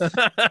toothpaste.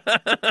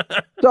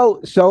 So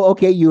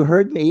okay, you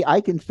heard me.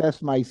 I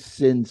confess my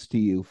sins to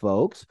you,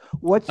 folks.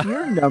 What's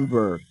your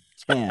number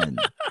 10?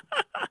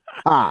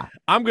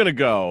 I'm gonna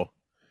go.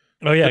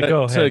 Oh yeah,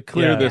 go ahead. To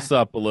clear this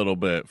up a little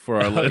bit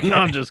for our no,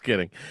 I'm just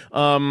kidding.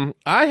 I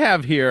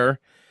have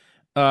here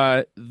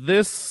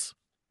this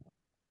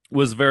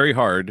was very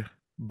hard,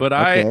 but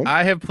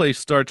I have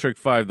placed Star Trek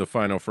V: The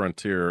Final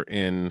Frontier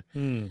in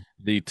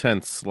the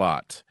 10th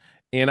slot.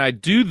 And I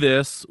do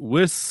this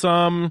with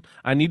some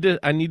I need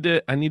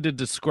to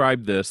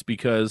describe this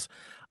because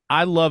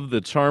I love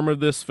the charm of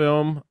this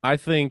film. I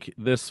think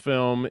this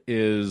film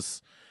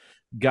is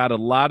got a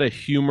lot of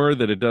humor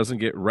that it doesn't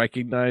get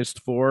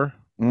recognized for.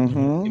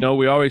 Mm-hmm. You know,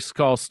 we always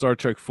call Star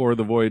Trek IV: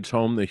 The Voyage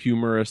Home the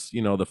humorous,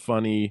 the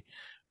funny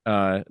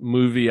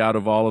movie out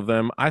of all of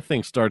them. I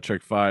think Star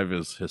Trek V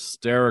is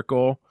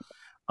hysterical.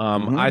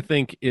 I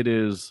think it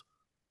is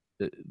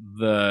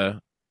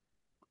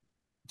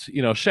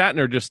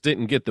Shatner just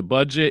didn't get the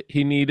budget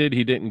he needed.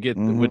 He didn't get,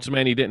 which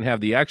meant he didn't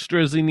have the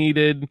extras he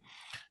needed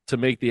to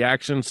make the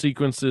action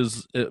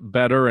sequences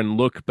better and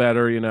look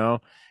better,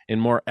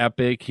 and more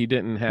epic. He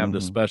didn't have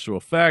the special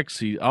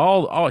effects.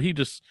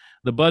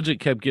 The budget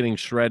kept getting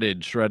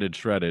shredded.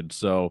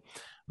 So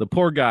the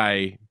poor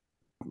guy,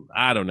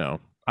 I don't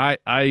know. I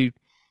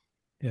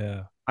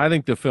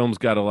think the film's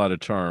got a lot of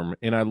charm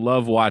and I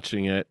love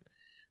watching it,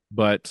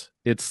 but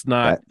it's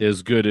not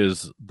as good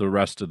as the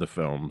rest of the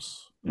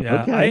films.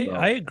 Yeah, okay.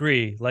 I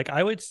agree. Like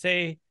I would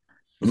say,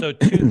 so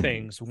two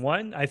things.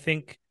 One, I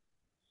think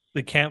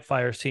the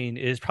campfire scene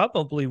is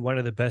probably one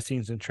of the best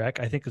scenes in Trek.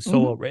 I think it's so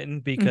well written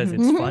because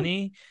it's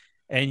funny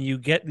and you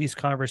get these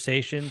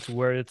conversations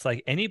where it's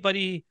like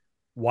anybody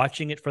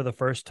watching it for the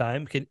first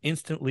time can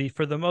instantly,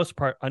 for the most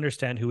part,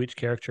 understand who each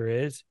character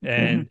is.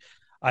 And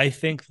I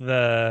think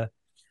the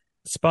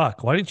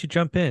Spock, why didn't you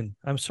jump in?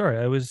 I'm sorry.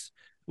 I was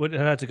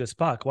That's a good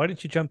Spock. Why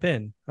didn't you jump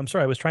in? I'm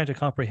sorry, I was trying to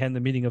comprehend the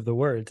meaning of the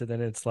words, and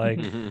then it's like,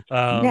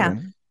 yeah.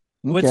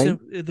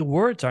 The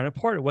words aren't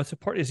important. What's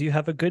important is you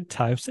have a good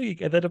time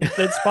singing. And then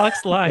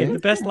Spock's line, the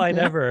best line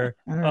ever.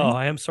 Right. Oh,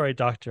 I am sorry,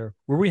 Doctor.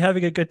 Were we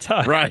having a good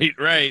time? Right.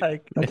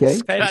 Like,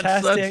 it's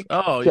fantastic.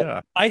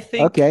 Yeah. I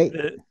think.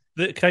 Can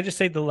I just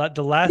say the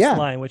last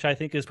line, which I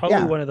think is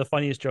probably one of the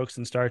funniest jokes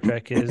in Star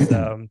Trek, is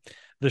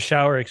the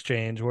shower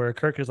exchange where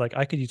Kirk is like,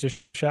 "I could use a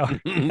shower."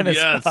 And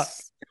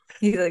Yes.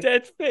 He's like,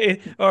 dead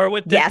face, or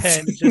with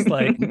deadpan, just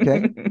like,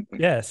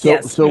 yes.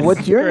 So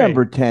what's your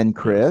number 10,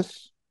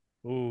 Chris?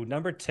 Ooh,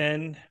 number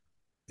 10.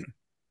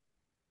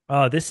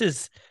 Oh, this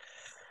is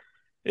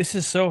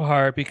so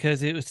hard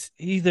because it was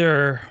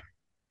either,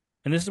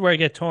 and this is where I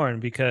get torn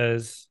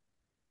because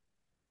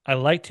I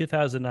like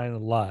 2009 a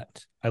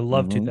lot. I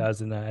love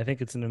 2009. I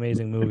think it's an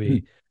amazing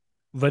movie.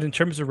 But in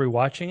terms of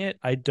rewatching it,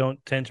 I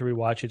don't tend to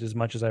rewatch it as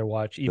much as I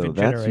watch even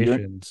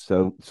Generations.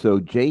 So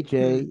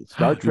JJ,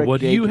 Star Trek what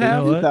do you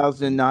have?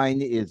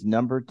 2009 is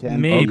number 10.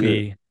 Maybe.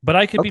 Okay. But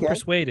I could be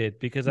persuaded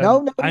because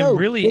I'm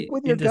really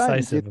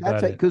indecisive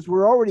about it. Because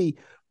we're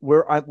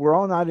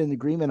all not in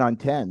agreement on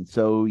 10.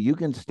 So you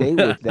can stay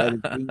with that as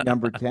being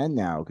number 10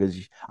 now,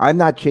 because I'm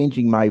not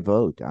changing my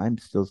vote. I'm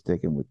still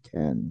sticking with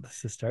 10.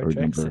 This is Star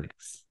Trek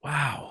 6.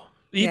 Wow.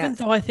 Even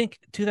though I think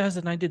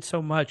 2009 did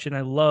so much and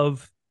I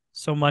love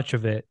so much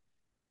of it.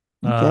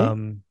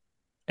 And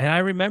I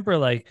remember,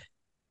 like,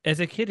 as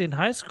a kid in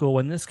high school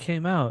when this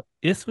came out,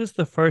 this was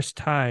the first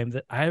time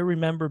that I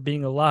remember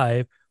being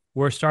alive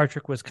where Star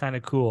Trek was kind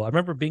of cool. I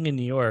remember being in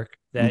New York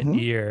that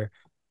year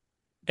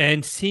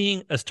and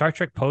seeing a Star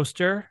Trek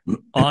poster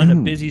on a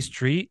busy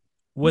street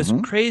was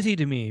crazy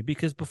to me,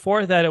 because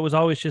before that it was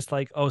always just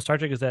like, oh, Star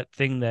Trek is that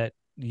thing that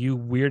you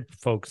weird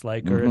folks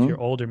like, or if you're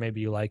older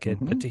maybe you like it.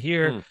 But to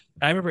hear,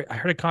 I remember I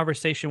heard a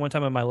conversation one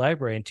time in my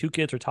library and two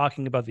kids were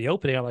talking about the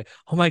opening. I'm like,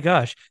 oh my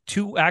gosh,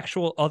 two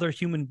actual other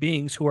human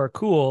beings who are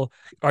cool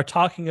are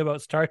talking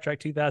about Star Trek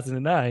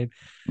 2009.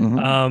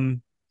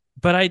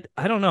 But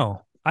I don't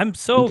know, I'm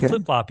so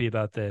flip-floppy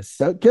about this.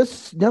 So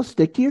just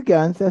stick to your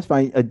guns. That's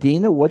fine.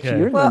 Adina, what's your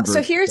number? Well,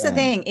 so here's the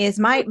thing: is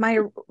my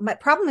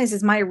problem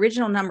is my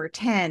original number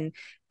 10,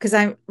 because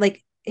I'm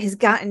like, has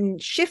gotten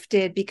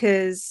shifted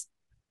because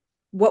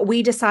what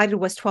we decided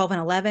was 12 and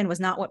 11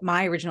 was not what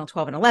my original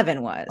 12 and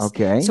 11 was.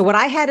 Okay. So what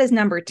I had as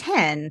number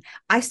 10,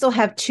 I still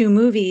have two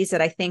movies that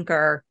I think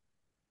are,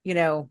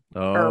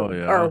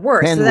 are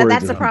worse. So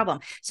that's the problem.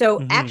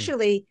 So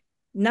actually,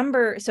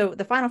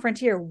 the Final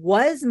Frontier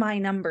was my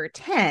number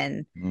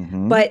 10,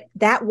 but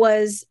that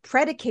was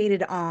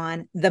predicated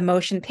on the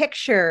motion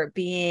picture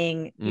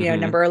being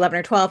number 11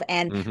 or 12,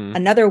 and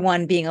another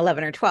one being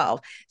 11 or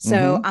 12.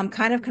 So I'm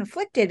kind of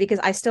conflicted because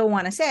I still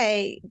want to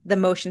say the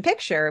motion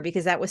picture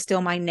because that was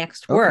still my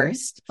next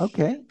worst.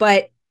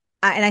 But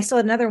I still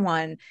had another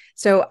one.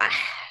 So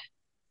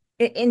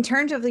in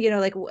terms of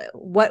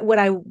what would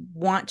I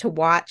want to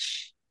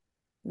watch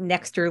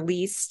next or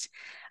least,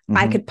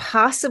 I could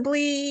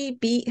possibly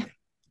be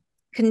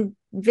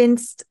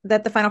convinced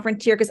that the Final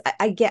Frontier, because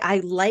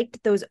I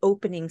liked those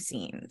opening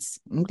scenes.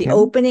 The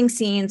opening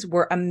scenes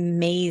were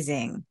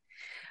amazing,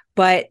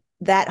 but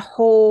that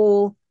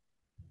whole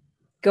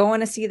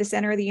going to see the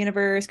center of the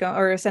universe,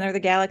 or center of the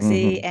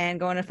galaxy, and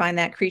going to find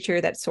that creature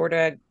that's sort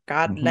of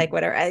godlike,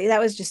 whatever. That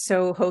was just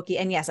so hokey.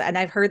 And yes, and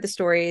I've heard the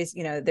stories.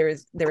 There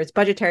was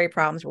budgetary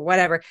problems or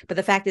whatever. But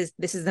the fact is,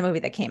 this is the movie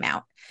that came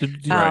out.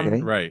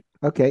 Right.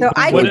 Okay. So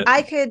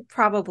I could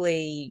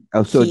probably.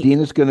 Oh, so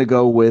Dina's going to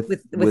go with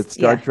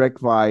Star Trek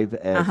 5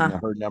 as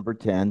her number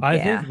 10. I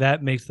think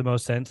that makes the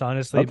most sense,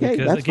 honestly,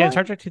 because again,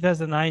 Star Trek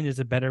 2009 is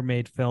a better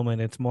made film and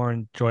it's more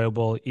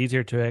enjoyable,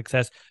 easier to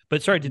access.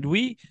 But sorry,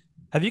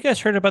 have you guys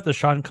heard about the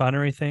Sean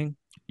Connery thing?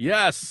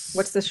 Yes.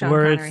 What's the Sean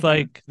Connery it's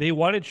like they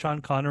wanted Sean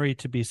Connery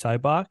to be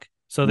Sybok,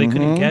 so they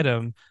couldn't get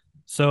him.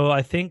 So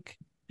I think,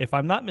 if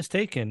I'm not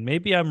mistaken,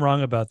 maybe I'm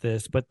wrong about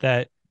this, but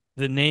that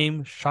the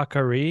name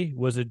Shakari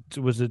was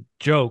a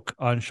joke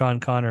on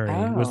Sean Connery.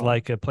 It was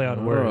like a play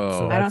on words.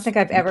 So I don't think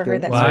I've ever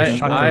heard that.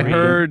 I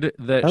heard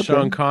that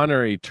Sean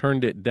Connery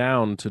turned it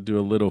down to do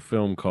a little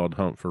film called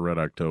Hunt for Red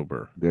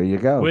October. There you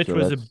go. Which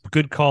was a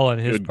good call on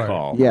his part.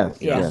 Call.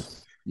 Yes.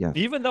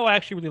 Even though I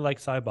actually really like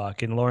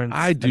Sybok, and Lawrence,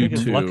 I do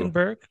too.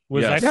 Luckenberg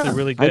was actually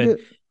really good.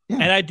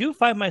 And I do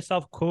find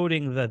myself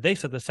quoting that they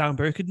said the sound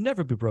barrier could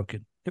never be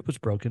broken. It was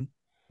broken.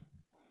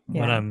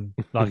 When I'm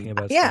talking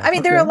about stuff. I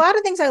mean, there are a lot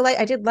of things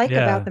I did like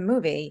about the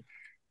movie.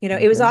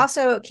 It was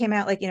also came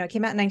out in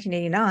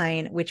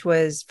 1989, which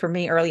was for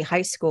me early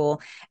high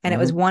school, and it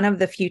was one of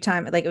the few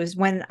times, it was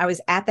when I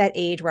was at that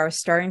age where I was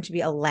starting to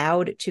be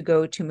allowed to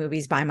go to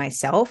movies by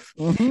myself.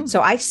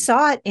 So I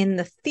saw it in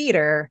the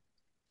theater,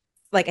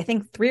 I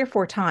think 3 or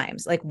 4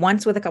 times,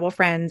 once with a couple of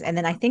friends. And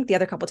then I think the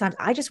other couple of times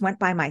I just went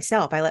by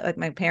myself. I let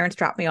my parents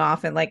drop me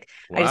off, and I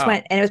just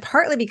went, and it was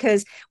partly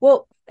because,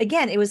 well,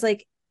 again, it was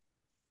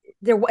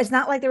it's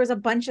not like there was a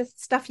bunch of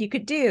stuff you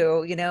could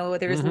do,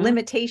 there was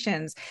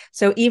limitations.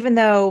 So even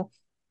though,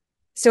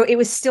 it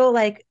was still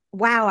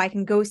wow, I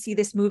can go see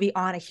this movie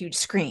on a huge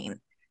screen,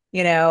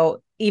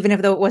 even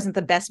if though it wasn't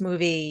the best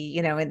movie,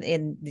 in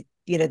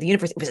the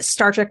universe, it was a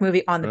Star Trek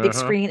movie on the big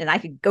screen, and I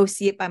could go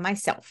see it by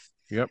myself.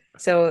 Yep.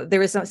 So there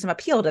was some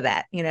appeal to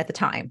that, at the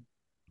time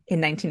in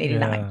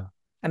 1989,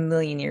 a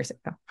million years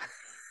ago.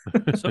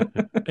 So,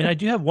 and I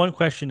do have one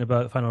question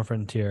about Final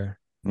Frontier.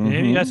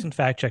 Maybe you guys can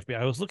fact check me.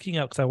 I was looking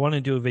up because I want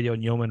to do a video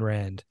on Yeoman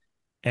Rand,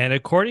 and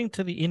according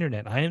to the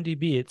internet,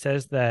 IMDb, it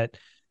says that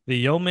the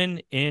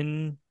yeoman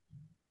in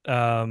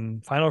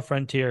Final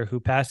Frontier who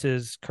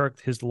passes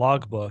Kirk his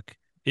logbook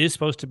is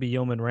supposed to be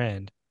Yeoman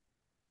Rand,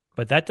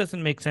 but that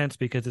doesn't make sense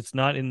because it's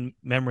not in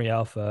Memory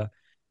Alpha,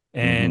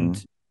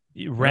 and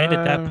Rand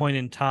at that point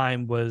in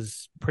time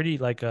was pretty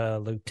like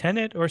a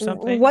lieutenant or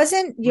something.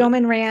 Wasn't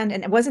Yeoman Rand,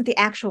 and it wasn't the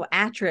actual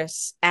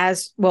actress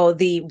as well.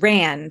 The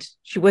Rand,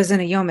 she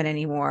wasn't a yeoman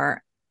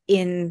anymore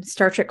in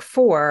Star Trek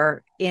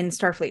 4 in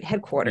Starfleet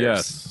headquarters.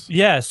 Yes.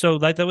 Yeah. So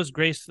like that was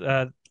Grace.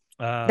 That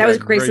was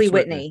Grace Lee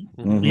Whitney.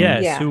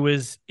 Yes, who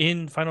was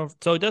in Final.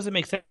 So it doesn't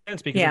make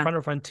sense because in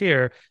Final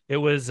Frontier it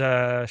was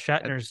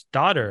Shatner's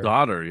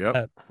daughter.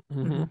 Yep.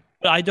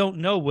 But I don't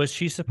know. Was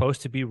she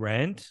supposed to be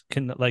Rand? I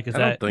don't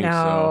think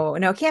so.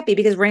 No, it can't be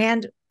because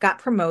Rand got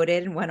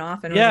promoted and went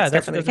off and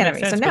that's what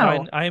Academy. So no,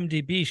 on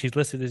IMDb she's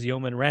listed as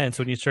Yeoman Rand.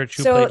 So when you search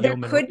who so played there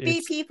Yeoman, could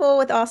be people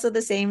with also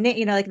the same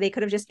name. Like they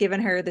could have just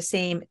given her the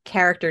same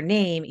character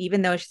name,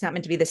 even though she's not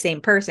meant to be the same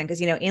person.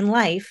 Because in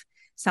life,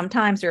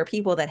 sometimes there are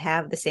people that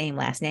have the same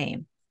last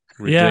name.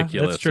 Ridiculous.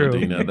 Yeah, that's true.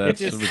 Adina,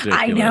 that's ridiculous.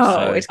 I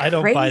know. It's I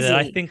don't crazy. buy that.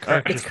 I think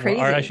Kirk it's is crazy.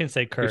 Or I shouldn't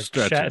say Kirk.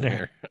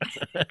 Shatner.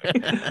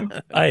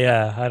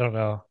 I don't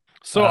know.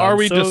 So are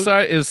we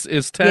decide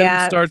is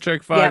 10 Star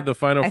Trek 5 the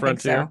Final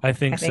frontier? I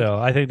think so.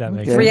 I think that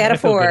makes sense. 3 out of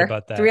 4.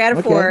 About that. 3 out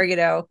of 4,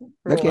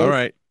 Okay. All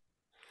right.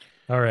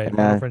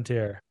 Final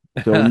Frontier.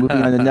 So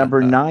moving on to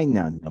number 9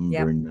 now.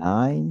 Number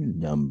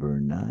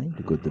 9.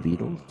 To go with the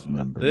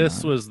Beatles.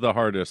 This was the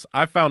hardest.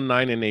 I found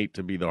 9 and 8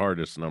 to be the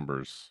hardest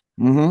numbers.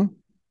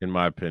 In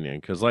my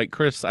opinion, because like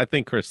I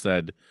think Chris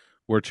said,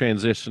 we're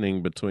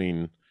transitioning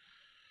between.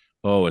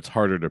 Oh, it's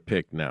harder to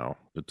pick now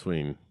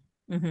between.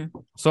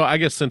 So I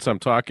guess since I'm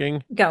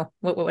talking, go.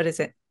 What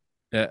is it?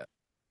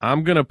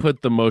 I'm gonna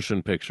put the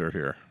motion picture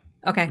here.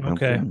 Okay.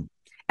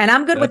 And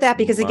I'm good with that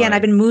because again,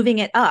 I've been moving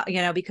it up.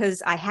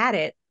 Because I had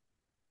it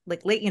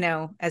like late,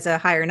 as a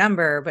higher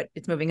number, but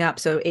it's moving up,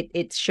 so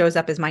it shows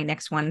up as my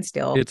next one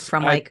still. It's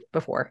from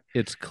before.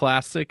 It's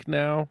classic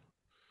now.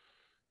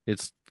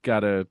 It's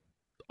got a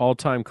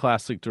all-time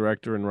classic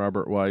director in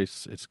Robert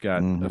Weiss. It's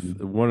got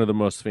one of the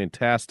most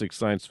fantastic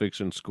science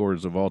fiction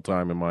scores of all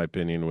time, in my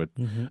opinion, with,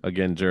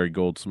 again, Jerry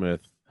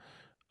Goldsmith.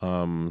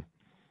 The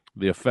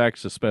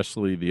effects,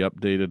 especially the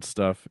updated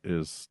stuff,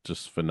 is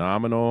just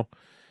phenomenal.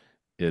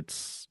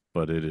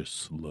 But it is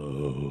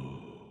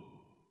slow.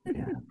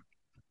 Yeah.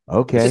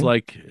 Okay.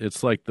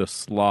 It's like the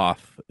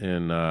sloth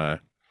in...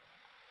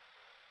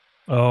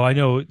 Oh, I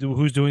know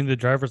who's doing the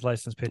driver's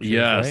license pictures.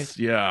 Yes, right?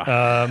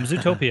 yeah.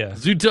 Zootopia.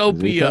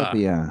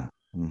 Zootopia.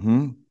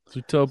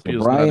 Zootopia.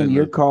 So Brian,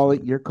 you're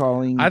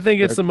calling. I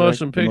think it's the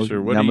motion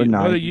picture. What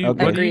do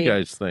you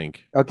guys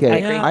think?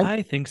 Okay,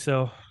 I think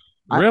so.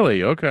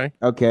 Really? Okay.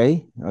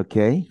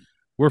 Okay.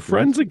 We're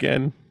friends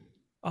again.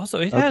 Also,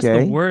 it has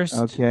the worst.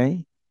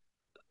 Okay.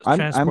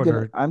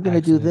 I'm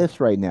gonna do this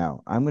right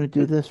now.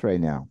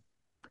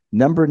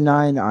 Number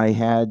 9, I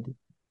had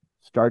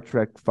Star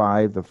Trek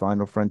 5, The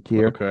Final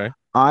Frontier. Okay.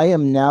 I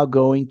am now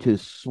going to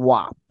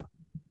swap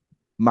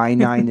my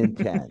 9 and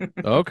 10.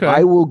 Okay.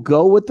 I will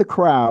go with the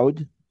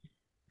crowd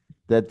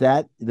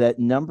that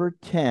number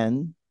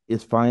 10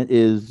 is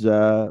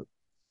Final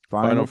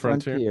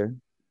Frontier.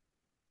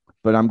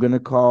 But I'm going to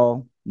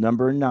call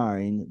number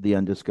 9 The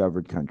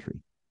Undiscovered Country.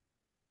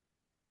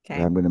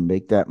 Okay. I'm going to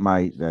make that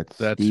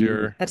that's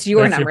your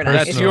number 9.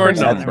 That's your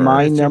number. That's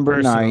my number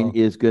 9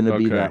 is going to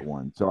be that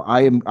one. So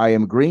I am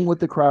agreeing with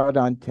the crowd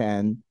on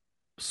 10.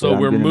 So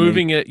we're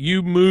moving it.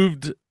 You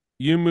moved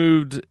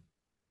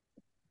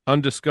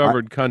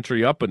Undiscovered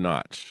Country up a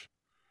notch.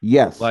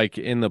 Yes. Like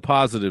in the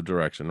positive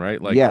direction,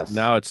 right? Like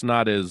now it's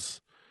not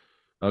as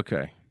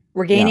okay.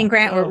 We're gaining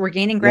ground. We're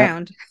gaining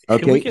ground. Yeah.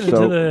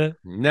 Okay.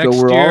 Next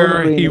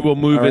year he will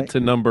move it to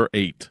number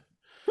 8.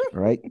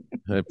 Right.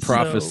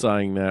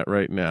 Prophesying that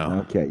right now.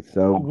 Okay.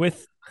 So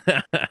with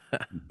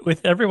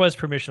everyone's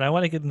permission, I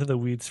want to get into the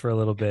weeds for a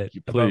little bit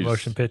about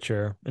motion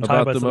picture and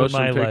talk about the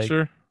motion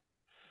picture.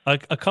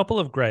 A couple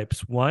of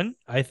gripes. One,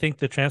 I think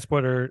the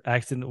transporter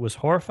accident was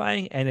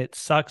horrifying, and it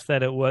sucks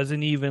that it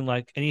wasn't even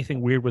like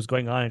anything weird was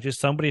going on. It's just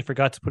somebody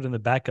forgot to put in the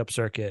backup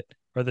circuit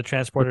or the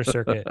transporter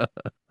circuit,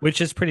 which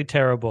is pretty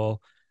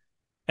terrible.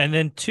 And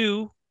then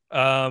 2,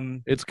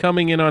 it's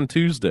coming in on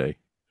Tuesday.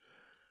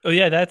 Oh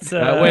yeah, that's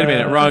wait a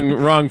minute,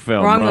 wrong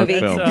film, wrong movie.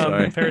 Film,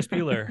 sorry. Ferris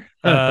Bueller.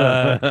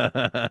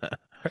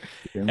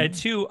 And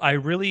 2, I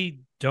really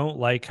don't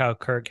like how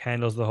Kirk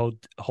handles the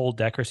whole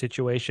Decker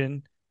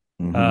situation,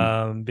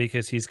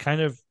 because he's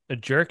kind of a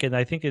jerk, and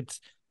I think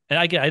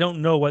I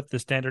don't know what the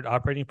standard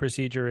operating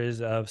procedure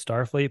is of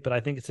Starfleet, but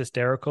I think it's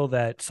hysterical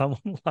that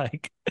someone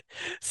like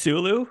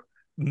Sulu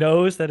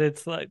knows that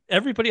it's like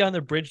everybody on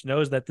the bridge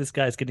knows that this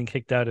guy's getting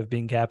kicked out of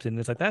being captain.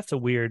 It's like that's a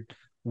weird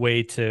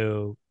way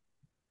to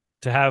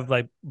have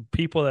like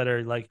people that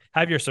are like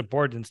have your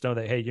subordinates know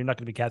that hey, you're not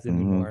going to be captain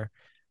anymore.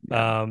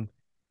 Yeah.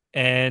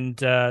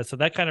 So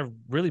that kind of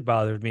really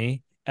bothered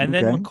me. And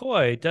then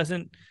McCoy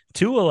doesn't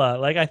Tula.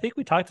 Like I think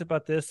we talked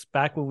about this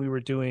back when we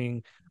were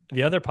doing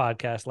the other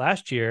podcast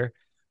last year.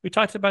 We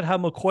talked about how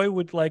McCoy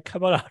would like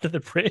come out onto the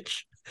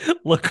bridge,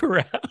 look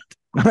around.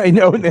 I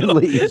know, and then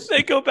leave.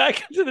 They go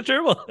back into the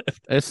turbo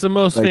lift. It's the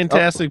most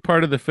fantastic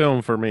part of the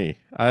film for me.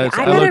 I look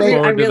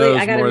forward to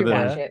those more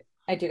than it.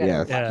 I do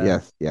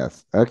gotta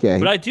yes. Okay.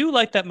 But I do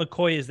like that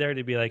McCoy is there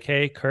to be like,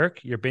 hey,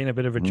 Kirk, you're being a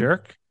bit of a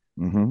jerk.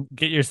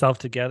 Get yourself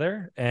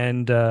together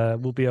and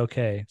we'll be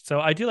okay. So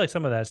I do like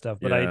some of that stuff,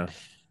 but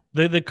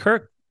the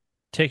Kirk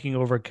taking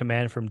over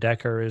command from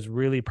Decker is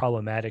really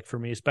problematic for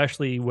me,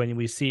 especially when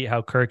we see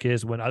how Kirk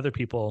is when other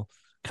people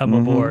come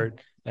aboard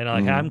and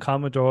like I'm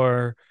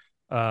Commodore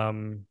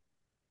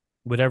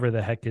whatever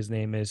the heck his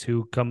name is,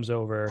 who comes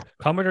over,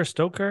 Commodore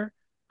Stoker,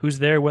 who's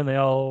there when they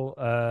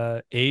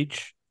all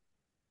age,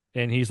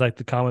 and he's like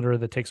the Commodore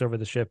that takes over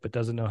the ship but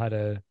doesn't know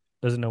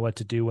what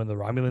to do when the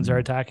Romulans are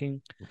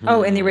attacking.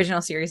 Oh, in the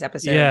original series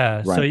episode.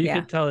 Yeah. Right. So you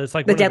can tell it's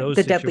like one of those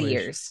the deadly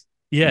years.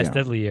 Yes,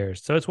 deadly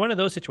years. So it's one of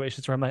those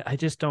situations where I'm like, I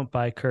just don't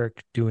buy Kirk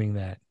doing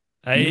that.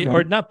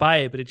 Or not buy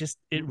it, but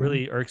it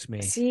really irks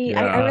me. See,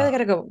 I really got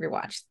to go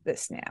rewatch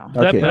this now.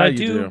 Okay. But I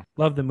do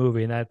love the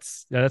movie, and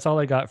that's all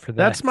I got for that.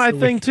 That's my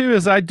thing too.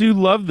 Is I do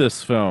love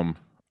this film.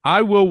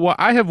 I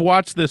have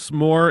watched this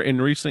more in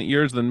recent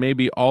years than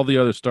maybe all the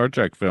other Star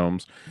Trek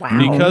films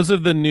because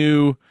of the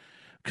new.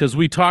 Because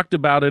we talked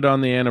about it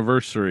on the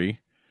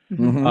anniversary,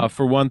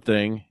 for one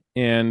thing,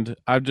 and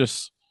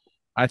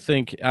I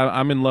think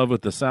I'm in love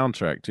with the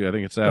soundtrack too. I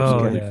think it's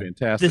absolutely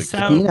fantastic.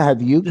 Tina,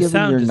 have you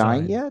given your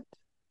 9 yet?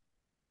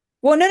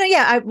 Well, no,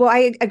 yeah.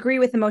 I agree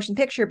with the motion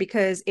picture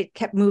because it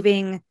kept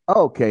moving.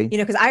 Oh, okay.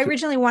 Because I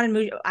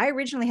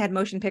originally had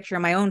motion picture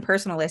on my own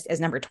personal list as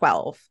number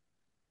 12.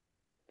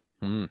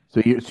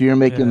 So you're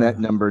making that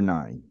number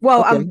 9.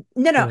 Well, okay.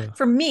 No.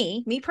 For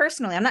me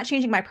personally, I'm not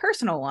changing my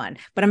personal one,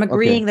 but I'm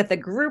agreeing that the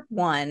group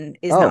one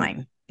is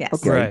 9. Yes.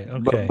 Okay. Right.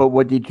 Okay. But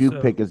what did you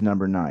pick as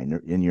number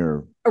 9 in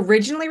your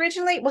originally?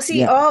 Originally.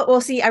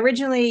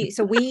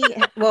 So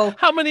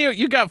how many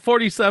you got?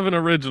 47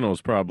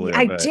 originals, probably.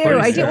 I do.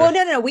 Well,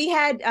 no. We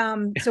had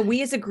so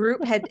we as a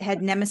group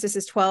had Nemesis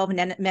as 12,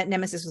 and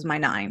Nemesis was my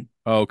 9.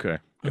 Oh, okay.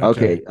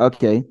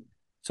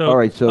 So all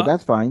right. So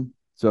that's fine.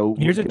 So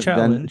here's a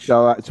challenge.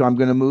 So I'm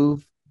going to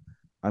move.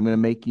 I'm going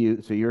to make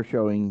you. So you're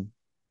showing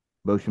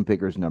motion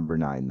pictures number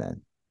 9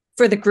 then.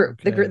 For the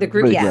group, the group,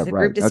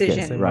 group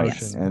decision, right?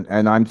 Yes.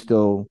 And I'm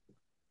still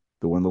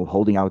the one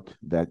holding out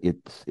that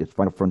it's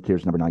Final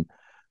Frontiers number 9.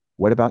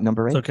 What about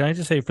number 8? So can I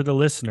just say for the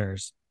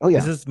listeners? Oh yeah,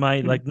 this is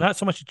my not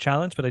so much a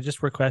challenge, but I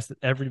just request that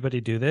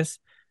everybody do this.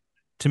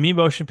 To me,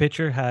 motion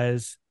picture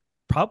has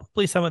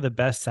probably some of the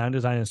best sound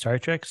design in Star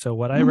Trek. So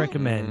what I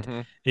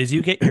recommend is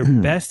you get your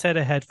best set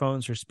of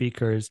headphones or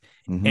speakers,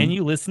 and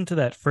you listen to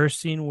that first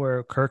scene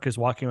where Kirk is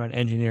walking around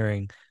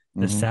engineering.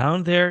 The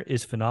sound there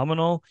is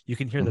phenomenal. You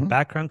can hear the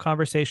background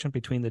conversation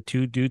between the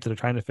two dudes that are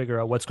trying to figure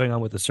out what's going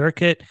on with the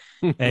circuit.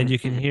 And you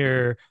can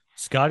hear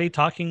Scotty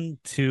talking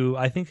to,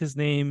 I think his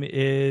name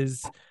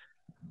is,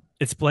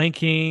 it's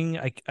blanking.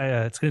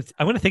 I'm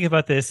going to think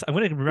about this. I'm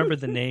going to remember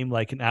the name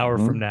like an hour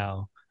from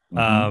now.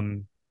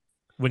 When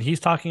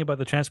he's talking about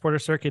the transporter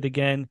circuit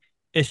again,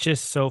 it's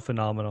just so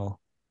phenomenal.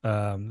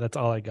 That's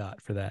all I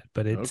got for that.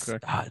 But it's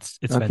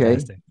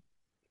fantastic.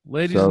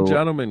 Ladies and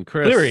gentlemen,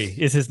 Chris Cleary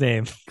is his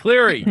name.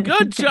 Cleary,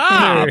 good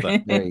job.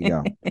 There you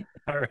go.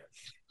 All right.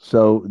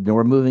 So then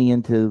we're moving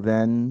into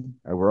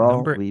we're all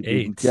number 8.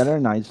 We've got our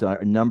 9. So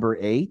number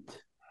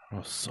 8.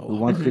 Who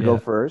wants to go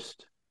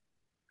first?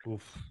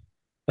 Oof.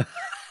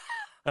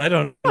 I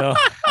don't know.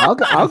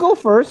 I'll go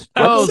first.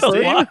 I'll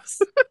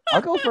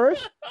go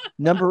first.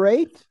 Number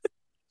 8,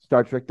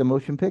 Star Trek: The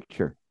Motion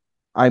Picture.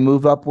 I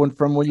move up one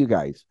from you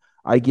guys.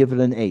 I give it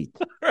an 8.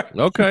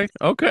 Okay.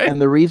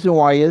 And the reason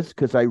why is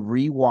because I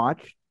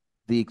rewatched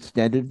the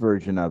extended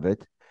version of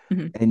it.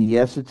 And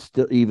yes, it's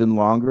still even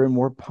longer and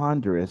more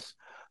ponderous,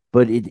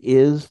 but it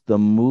is the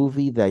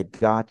movie that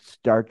got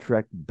Star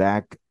Trek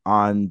back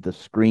on the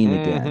screen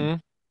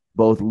again,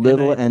 both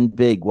little and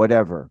big,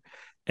 whatever.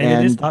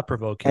 And it is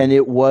thought-provoking. And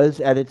it was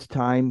at its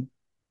time.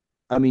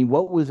 I mean,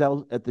 what was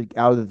out at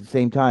the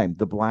same time?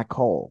 The Black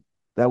Hole.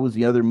 That was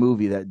the other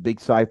movie, that big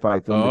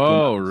sci-fi film.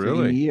 Oh,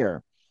 really? Same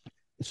year.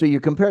 So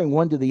you're comparing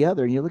one to the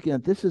other, and you're looking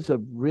at this is a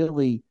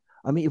really,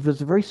 I mean, it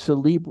was a very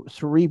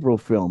cerebral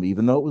film.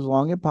 Even though it was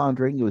long and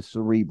pondering, it was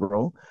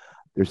cerebral.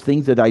 There's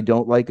things that I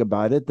don't like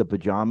about it. The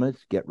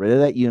pajamas, get rid of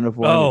that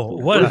uniform. Oh,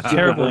 what a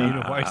terrible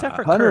uniform! Except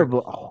for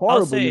horrible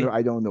uniform.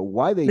 I don't know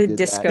why they did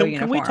disco that. uniform.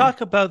 Can we talk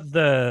about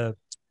the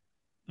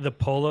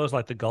polos,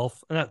 like the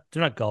golf? They're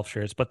not golf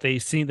shirts, but they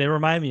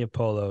remind me of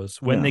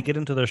polos when they get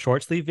into the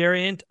short sleeve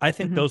variant. I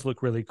think those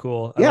look really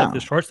cool. I like the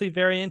short sleeve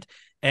variant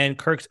and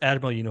Kirk's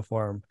Admiral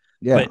uniform.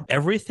 Yeah. But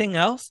everything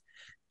else,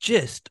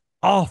 just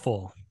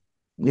awful.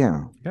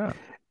 Yeah.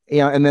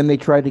 Yeah, and then they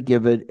tried to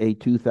give it a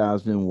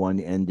 2001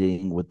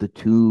 ending with the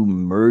two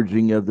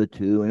merging of the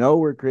two, and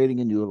we're creating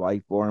a new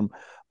life form,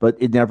 but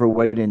it never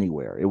went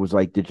anywhere. It was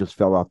like it just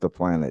fell off the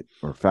planet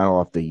or fell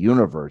off the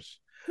universe.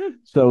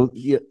 So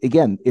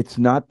again, it's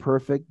not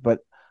perfect, but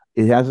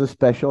it has a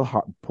special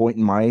point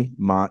in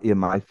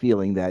my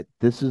feeling that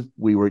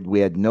we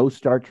had no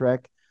Star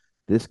Trek.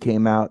 This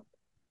came out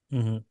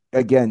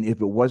again. If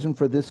it wasn't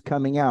for this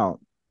coming out,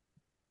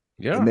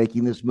 and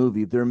making this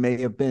movie, there may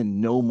have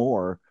been no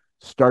more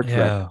Star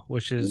Trek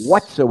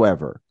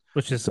whatsoever.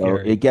 Which is so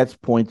scary. It gets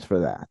points for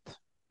that.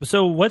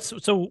 So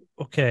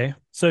okay.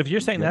 So if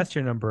you're saying that's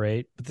your number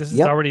 8, but this is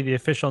already the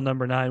official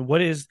number 9,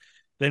 what is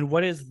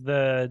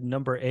the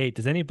number 8?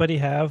 Does anybody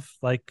have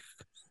like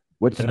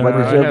what is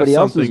everybody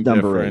else's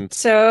number different. 8?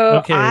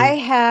 So I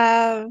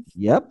have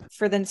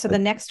for the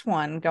next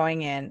one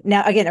going in.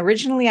 Now again,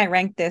 originally I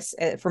ranked this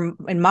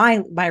in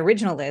my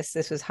original list,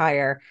 this was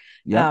higher.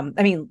 I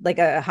mean like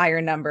a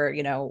higher number,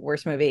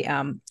 worst movie.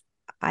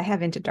 I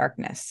have Into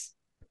Darkness.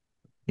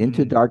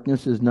 Into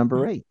Darkness is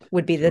number 8.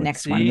 Would be the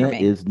next one for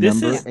me. Is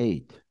number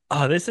 8.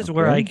 Oh, this is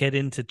where I get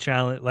into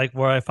challenge, like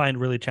where I find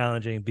really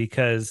challenging,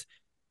 because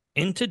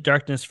Into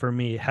Darkness for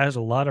me has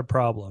a lot of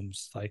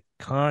problems, like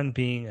Khan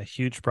being a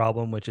huge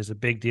problem, which is a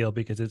big deal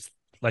because it's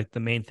like the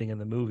main thing in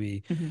the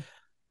movie.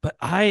 But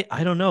I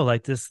don't know,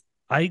 like this,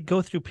 I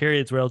go through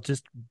periods where I'll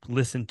just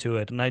listen to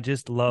it and I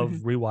just love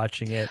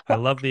rewatching it. I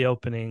love the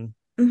opening.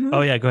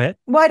 Oh yeah, go ahead.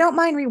 Well, I don't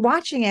mind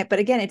rewatching it, but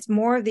again, it's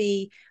more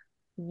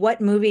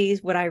what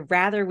movies would I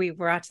rather we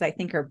watch that I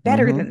think are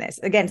better than this?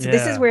 Again, so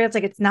this is where it's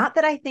like, it's not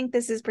that I think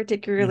this is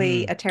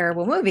particularly a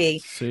terrible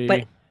movie,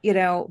 but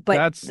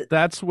but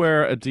that's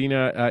where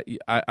Adina,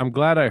 I'm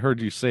glad I heard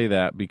you say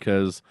that,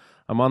 because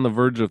I'm on the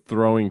verge of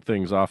throwing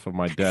things off of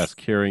my desk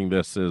hearing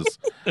this is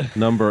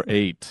number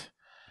 8.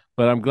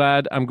 But I'm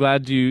glad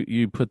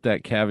you put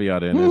that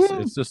caveat in.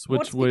 It's just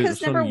which way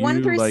number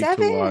 1 through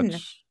 7.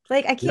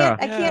 Like I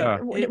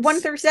can't 1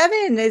 through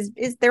 7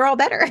 is they're all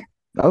better.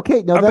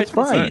 Okay, no, that's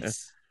fine.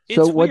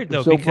 It's weird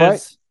though,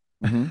 because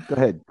go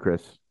ahead,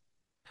 Chris.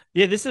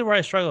 Yeah, this is where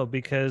I struggle,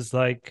 because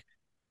like,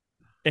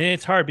 and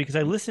it's hard because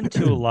I listen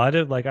to a lot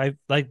of I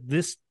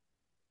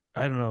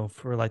don't know,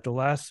 for like the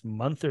last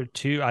month or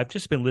two, I've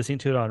just been listening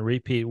to it on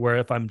repeat, where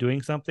if I'm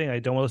doing something, I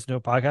don't want to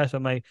listen to a podcast,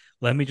 I'm like,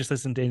 let me just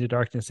listen to Into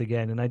Darkness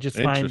again. And I just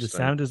find the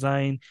sound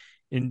design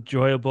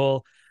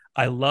enjoyable.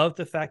 I love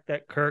the fact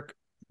that Kirk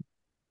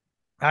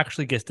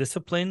actually gets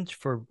disciplined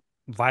for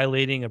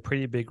violating a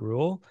pretty big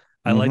rule.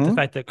 I like the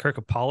fact that Kirk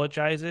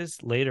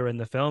apologizes later in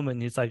the film, and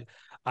he's like,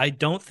 I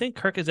don't think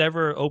Kirk has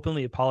ever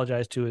openly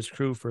apologized to his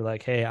crew for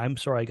like, hey, I'm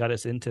sorry I got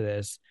us into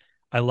this.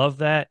 I love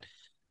that.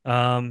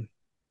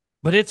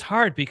 But it's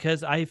hard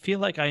because I feel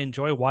like I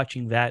enjoy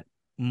watching that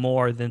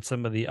more than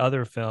some of the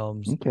other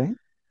films. Okay.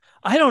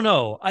 I don't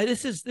know.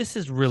 This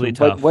is really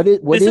tough. What this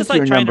is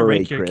like trying to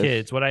rank 8, your Chris?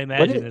 kids. What I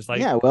imagine is like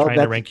trying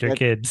to rank your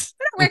kids.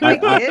 I don't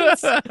rank my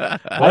kids.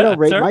 I don't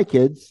rate my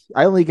kids.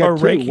 I only got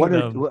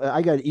 2.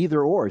 I got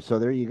either or. So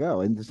there you go.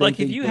 And the same like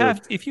if you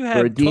have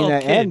 12 Adina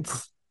kids, and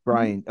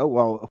Brian.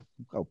 Oh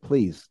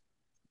please.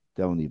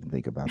 Don't even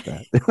think about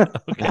that.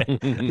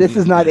 Okay. This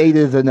is not 8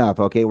 is enough.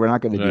 Okay, we're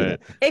not going to do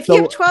that. If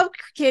you have 12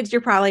 kids,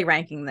 you're probably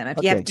ranking them.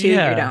 If you have 2, you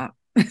don't.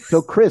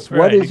 So, Chris,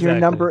 what is your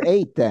number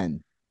 8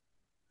 then?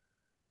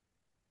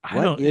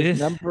 What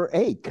is number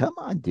 8? Come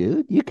on,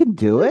 dude, you can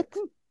do it.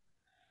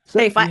 So,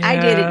 if I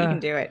did it, you can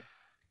do it.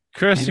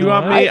 Chris, you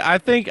want me? I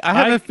think I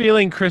have a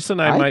feeling Chris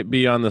and I might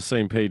be on the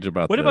same page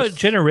about what this. What about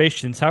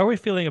Generations? How are we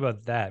feeling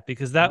about that?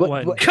 Because that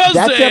one,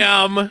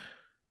 Kazam!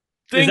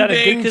 Ding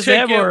ding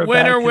chicken,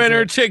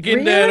 winner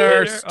chicken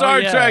dinner, Star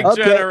Trek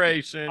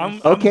Generations. I'm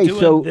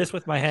doing this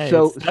with my hands.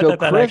 So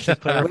Chris,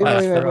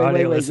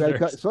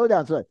 wait, slow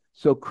down.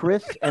 So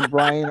Chris and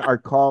Brian are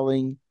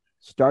calling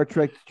Star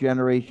Trek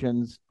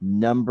Generations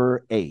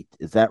number 8.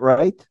 Is that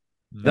right?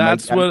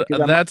 That's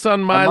that's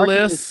on my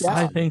list.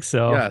 I think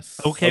so.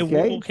 Yes.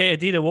 Okay,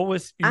 Adina, what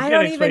was? I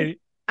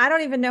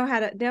don't even know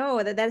how to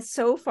know that's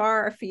so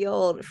far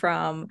afield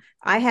from.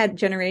 I had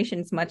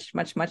Generations much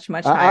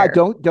higher.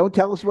 Don't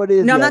tell us what it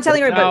is. No, I'm not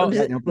telling you,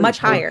 but much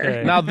higher.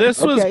 Okay. Now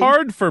this was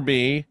hard for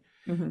me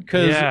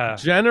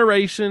because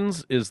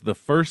Generations is the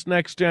first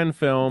next gen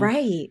film.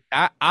 Right.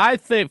 I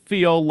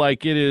feel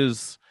like it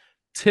is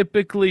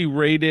typically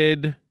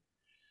rated.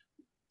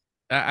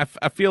 I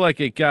feel like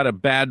it got a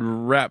bad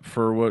rep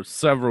for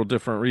several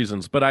different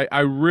reasons, but I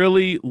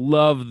really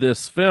love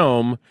this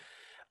film.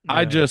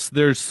 Yeah.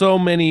 There's so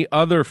many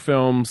other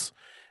films.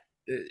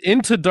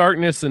 Into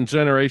Darkness and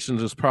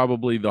Generations is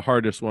probably the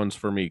hardest ones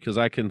for me because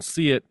I can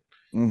see it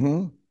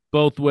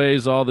both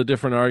ways. All the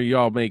different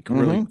y'all make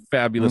really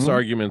fabulous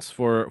arguments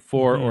for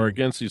or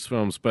against these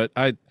films, but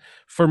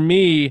for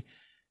me,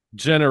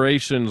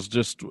 Generations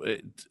just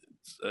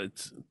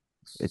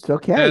it's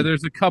okay.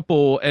 There's a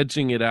couple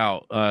edging it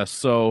out.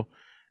 So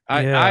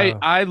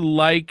I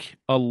like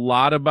a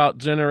lot about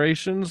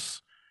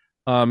Generations.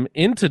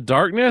 Into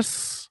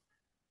Darkness.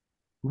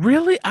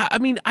 Really? I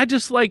mean, I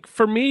just like,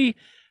 for me,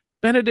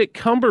 Benedict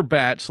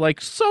Cumberbatch,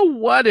 like, so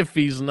what if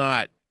he's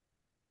not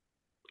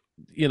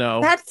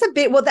That's a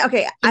bit. Well,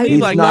 okay. He's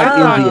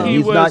not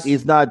Indian.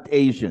 He's not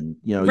Asian.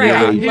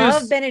 Right. Asian. I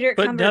love Benedict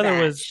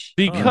Cumberbatch.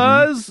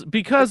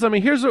 Because I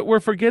mean, here's what we're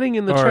forgetting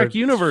in the Trek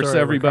universe.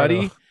 Everybody,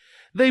 Ricardo.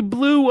 They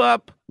blew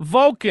up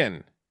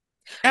Vulcan.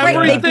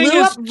 Everything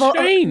has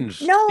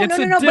changed. It's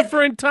a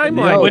different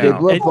timeline. They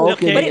blew up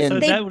Vulcan.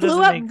 They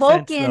blew up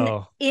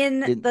Vulcan in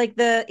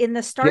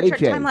the Star Trek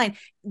timeline.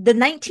 The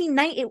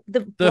 1990, the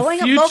blowing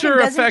up Vulcan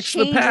doesn't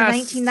change the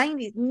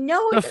 1990s.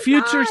 No, the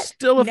future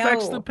still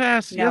affects the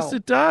past. Yes,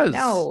 it does.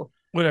 No.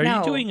 What are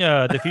you doing?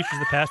 The future's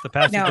the past. The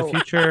past is the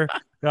future.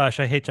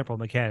 Gosh, I hate temporal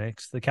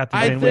mechanics. The Captain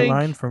Janeway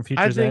line from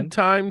Future's End. I think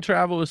time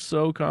travel is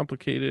so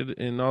complicated,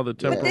 and all the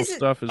temporal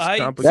stuff is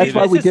complicated. That's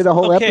why we did a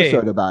whole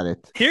episode about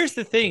it. Here's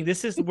the thing.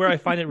 This is where I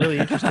find it really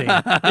interesting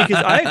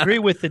because I agree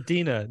with the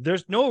Dina.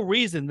 There's no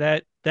reason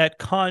that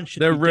Khan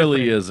should. There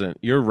really isn't.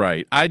 You're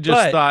right. I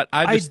just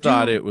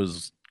thought it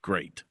was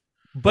great.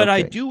 But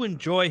I do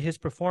enjoy his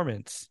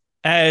performance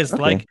as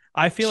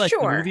I feel like the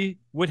movie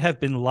would have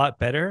been a lot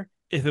better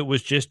if it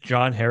was just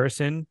John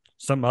Harrison,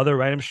 some other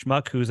random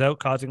schmuck who's out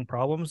causing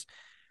problems.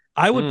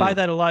 I would buy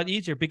that a lot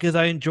easier because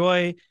I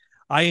enjoy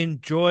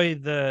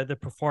the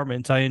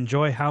performance. I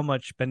enjoy how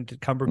much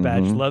Benedict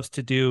Cumberbatch loves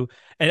to do.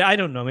 And I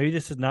don't know, maybe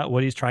this is not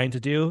what he's trying to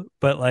do,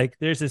 but like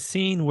there's a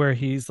scene where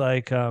he's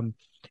like, and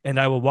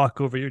I will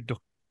walk over your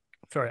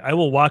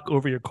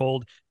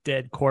cold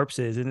dead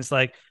corpses. And it's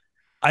like,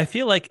 I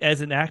feel like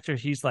as an actor,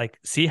 he's like,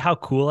 see how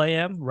cool I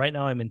am? Right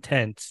now I'm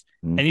intense.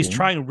 And he's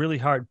trying really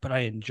hard, but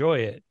I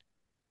enjoy it.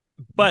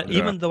 But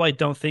even though I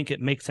don't think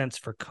it makes sense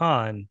for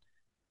Khan,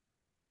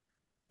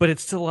 but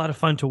it's still a lot of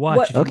fun to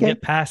watch. You can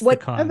get past the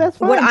Khan.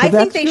 What I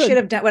think they should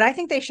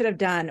have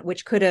done,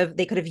 which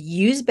they could have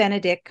used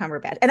Benedict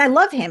Cumberbatch, and I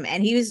love him,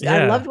 and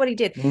I loved what he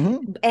did,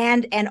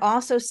 and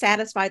also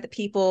satisfy the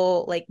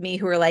people like me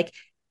who are like,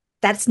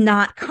 that's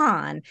not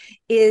Khan.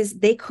 Is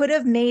they could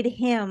have made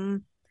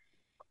him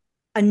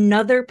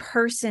another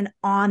person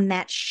on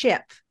that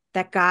ship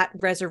that got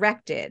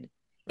resurrected.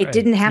 It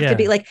didn't have to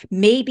be like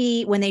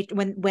maybe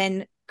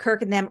when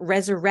Kirk and them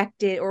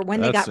resurrected, or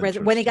when they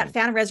got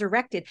found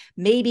resurrected,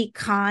 maybe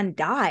Khan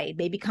died.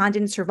 Maybe Khan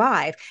didn't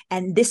survive,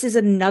 and this is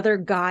another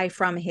guy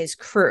from his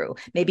crew.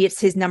 Maybe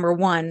it's his number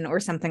one or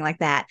something like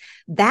that.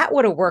 That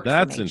would have worked.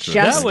 That's for me.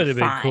 interesting. That would have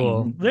been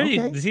cool.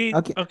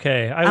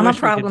 Okay. I'm a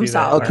problem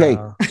solver. Okay,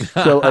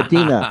 so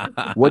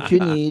Adina, what you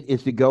need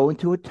is to go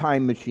into a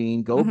time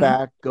machine, go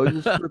back, go to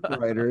the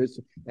scriptwriters,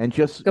 and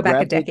just go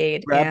back a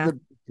decade. Grab the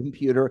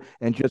computer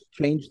and just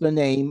change the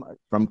name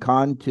from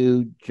Khan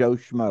to Joe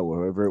Schmo,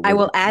 or whoever it was. I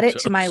will add it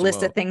to my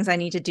list of things I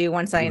need to do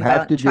once I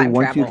have to do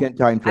once you can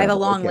time travel. I have a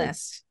long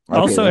list.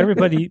 Also,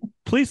 everybody,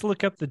 please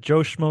look up the Joe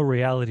Schmo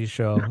reality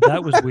show.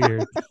 That was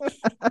weird.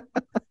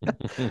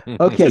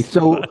 Okay,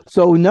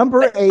 so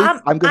number 8,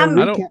 I'm going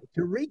to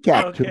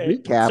recap.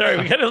 Sorry,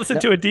 we got to listen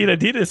to Adina.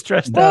 Adina's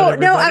stressed out.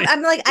 No,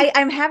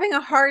 I'm having a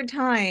hard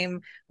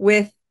time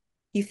with.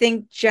 You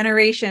think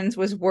Generations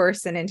was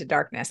worse than Into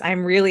Darkness?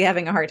 I'm really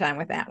having a hard time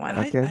with that one.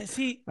 Okay. I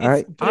see.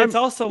 But it's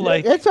also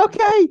like it's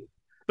okay.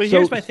 But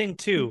here's my thing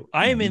too.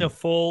 I am in a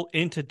full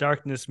Into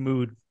Darkness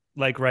mood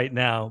like right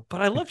now.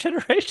 But I love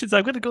Generations.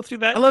 I'm going to go through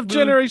that. I love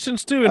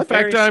Generations too. In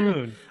fact,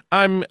 I'm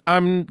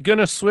going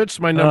to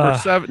switch my number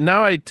 7.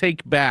 Now I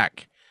take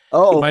back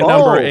my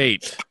number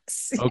 8.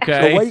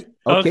 Okay.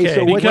 So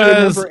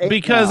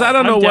because I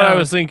don't know what I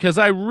was thinking. Because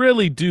I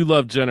really do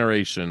love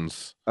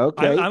Generations.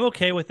 Okay, I'm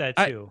okay with that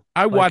too.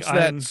 I watched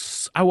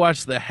I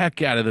watched the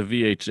heck out of the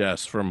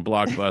VHS from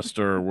Blockbuster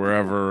or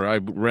wherever I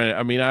rent.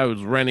 I mean, I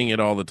was renting it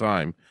all the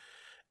time.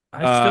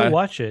 I still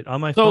watch it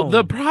on my phone. So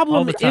the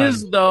problem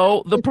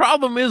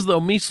is though,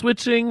 me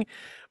switching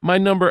my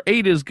number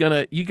 8 is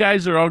gonna. You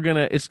guys are all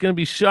gonna. It's gonna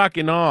be shock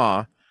and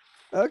awe.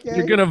 Okay,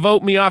 you're gonna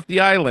vote me off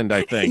the island.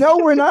 I think. No,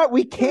 we're not.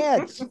 We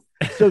can't.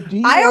 So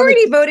I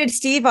already voted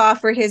Steve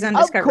off for his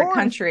Undiscovered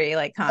Country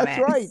comment. That's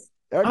right.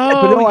 Okay.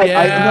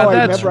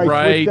 That's right.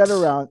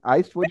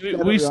 I switched that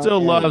around. We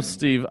still love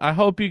Steve. I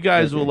hope you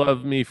guys will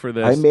love me for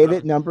this. I made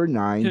it number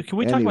 9. Dude, can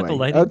we talk about the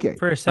lighting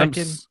for a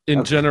second?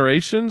 In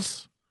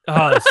Generations?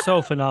 Oh, it's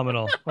so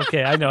phenomenal.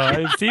 Okay, I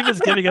know. Steve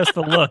is giving us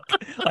the look.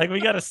 Like, we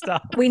got to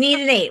stop. We need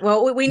an 8.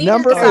 Well, we need to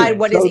decide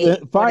what is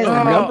 8. Fine.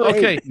 Number 8.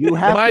 Okay. You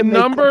have my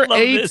number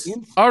 8.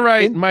 All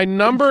right. My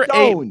number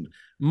 8.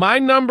 My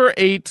number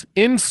 8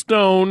 in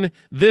stone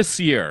this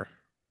year.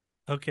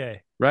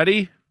 Okay.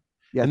 Ready?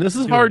 Yes, and this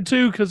is hard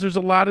too because there's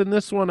a lot in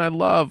this one I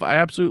love. I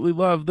absolutely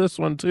love this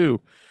one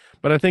too.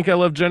 But I think I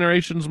love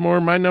Generations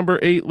more. My number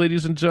 8,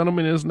 ladies and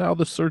gentlemen, is now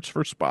The Search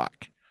for Spock.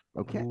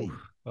 Okay. Ooh,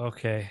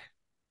 okay.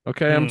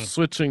 I'm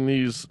switching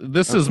these.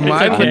 This is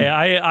my list. Okay,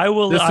 I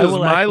will. This is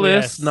my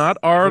list, not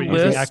our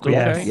list.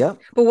 Okay.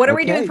 Yep. But what are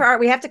we doing for our?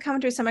 We have to come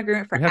to some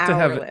agreement for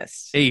our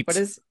list. 8.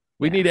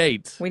 We need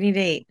 8. We need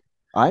 8.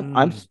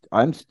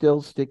 I'm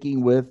still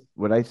sticking with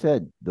what I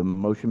said, the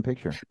motion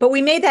picture. But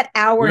we made that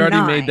hour. We already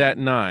 9, made that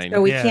 9,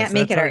 so we can't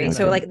make it our 8.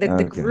 So like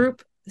the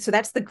group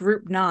that's the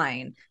group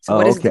 9. So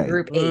what is the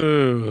group 8?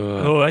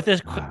 Oh, I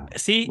just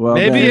see. Well,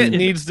 maybe it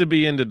needs to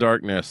be Into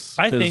Darkness.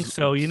 I think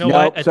so. You know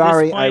what? At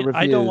sorry, this point,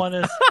 I don't want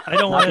to. I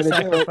don't want to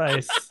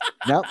sacrifice.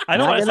 Nope, I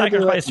don't want to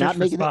sacrifice. Not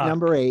making it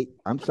number 8.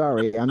 I'm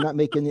sorry. I'm not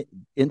making it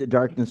Into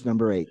Darkness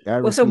number 8.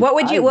 Well, so what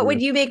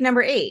would you make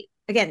number 8?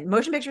 Again,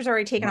 motion pictures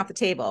already taken off the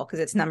table because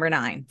it's number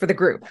 9 for the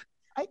group.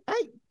 I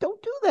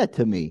don't do that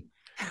to me.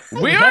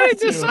 We already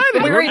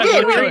decided. We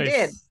already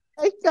did.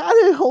 I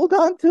gotta hold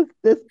on to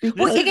this.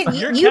 Well, you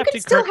can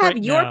still have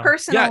your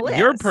personal list.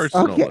 Your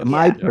personal. Okay,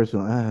 my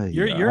personal.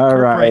 You're all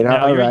right.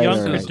 You're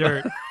young as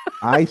dirt.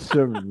 I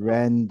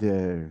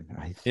surrender.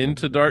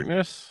 Into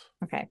Darkness.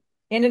 Okay.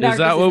 Into Darkness. Is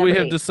that what we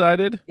have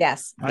decided?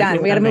 Yes.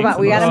 Done. We got to move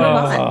on. We got to move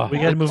on. We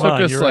got to move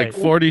on. It took us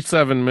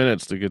 47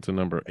 minutes to get to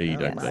number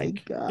 8. I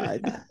think. Oh my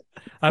God.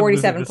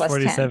 47 plus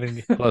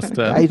 10. Plus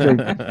 10.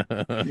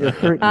 You're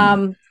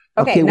hurting.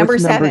 Okay, number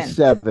 7. Number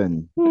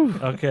 7.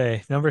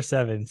 Okay, number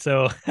 7.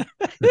 So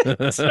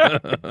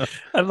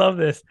I love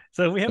this.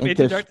 So we have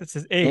Into Darkness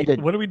is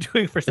 8. What are we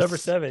doing for number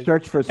 7?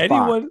 Search for Spock.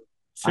 Anyone?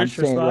 I'm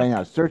saying right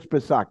now, search for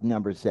Spock.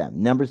 Number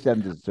 7. Number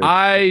 7 is search.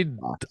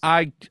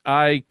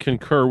 I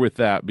concur with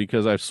that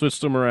because I've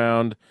switched them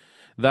around.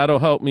 That'll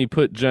help me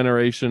put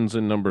Generations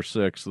in number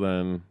 6.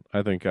 Then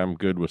I think I'm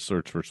good with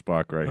Search for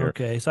Spock right here.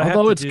 Okay, so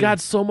although it's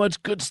got so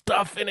much good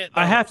stuff in it,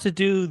 though. I have to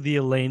do the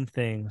Elaine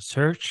thing.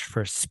 Search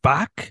for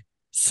Spock.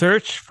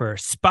 Search for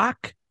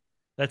Spock.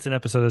 That's an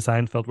episode of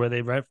Seinfeld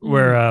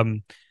where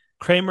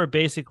Kramer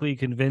basically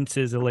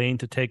convinces Elaine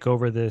to take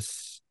over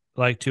this,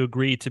 like to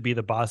agree to be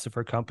the boss of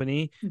her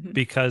company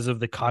because of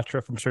the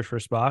Katra from Search for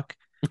Spock,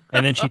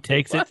 and then she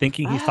takes it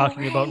thinking he's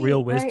talking about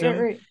real wisdom.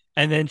 Right.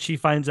 And then she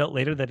finds out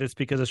later that it's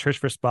because of Search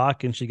for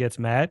Spock, and she gets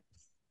mad.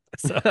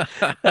 So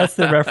that's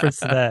the reference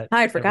to that.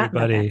 I forgot.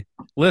 Everybody.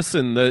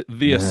 Listen,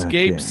 the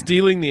escape,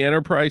 stealing the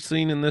Enterprise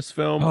scene in this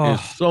film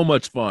is so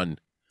much fun.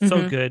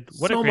 So good.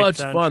 What so much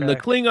fun. The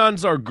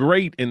Klingons are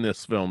great in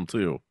this film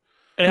too.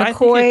 And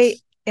McCoy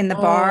in the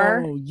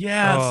bar. Oh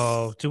yes.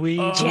 Oh, do we?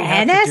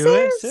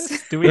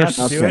 Genesis? Do we have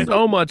to do it?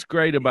 So much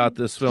great about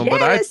this film,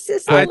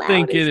 Genesis, but I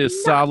think it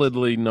is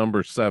solidly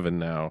number 7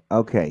 now.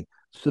 Okay.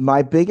 So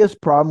my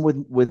biggest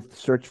problem with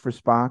Search for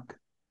Spock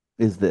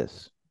is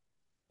this.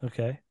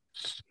 Okay.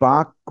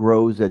 Spock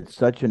grows at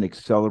such an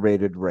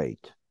accelerated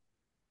rate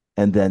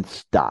and then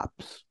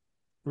stops.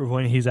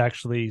 When he's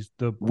actually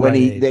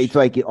it's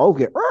like,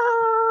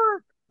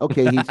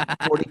 okay, he's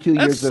 42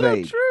 years of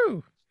age.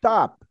 True.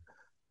 Stop.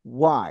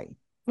 Why?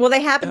 Well,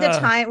 they happened to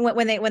time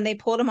when they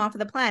pulled him off of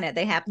the planet.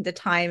 They happened to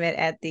time it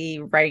at the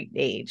right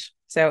age.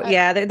 So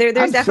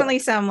there's definitely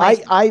some.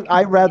 Like,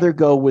 I rather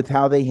go with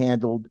how they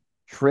handled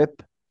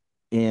Trip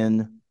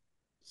in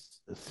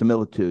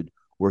Similitude,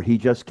 where he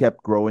just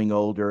kept growing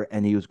older,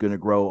 and he was going to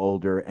grow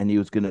older, and he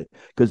was going to,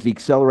 because the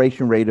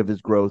acceleration rate of his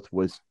growth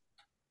was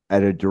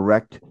at a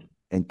direct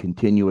and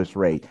continuous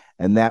rate,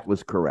 and that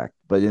was correct.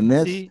 But in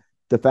this,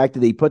 the fact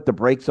that he put the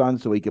brakes on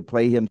so he could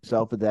play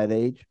himself at that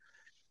age,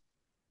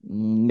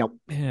 nope.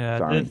 Yeah,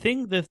 sorry. The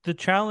thing that the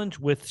challenge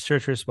with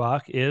Search for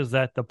Spock is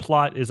that the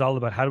plot is all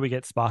about how do we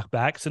get Spock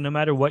back. So no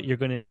matter what you're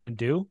going to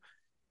do,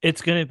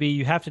 it's going to be,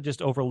 you have to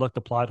just overlook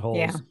the plot holes.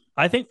 Yeah.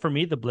 I think for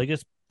me, the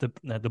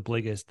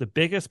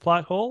biggest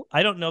plot hole,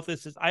 I don't know if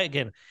this is,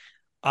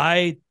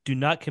 I do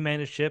not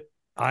command a ship.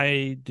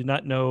 I do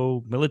not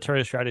know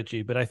military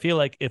strategy, but I feel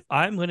like if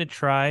I'm going to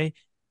try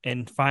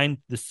and find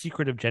the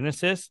secret of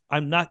Genesis,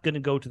 I'm not going to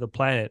go to the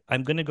planet.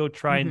 I'm going to go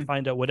try and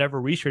find out whatever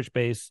research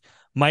base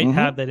might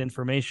have that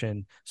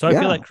information. So I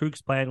feel like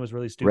Krug's plan was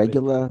really stupid.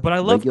 But I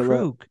love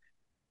Krug.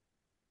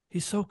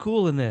 He's so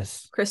cool in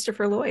this.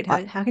 Christopher Lloyd. How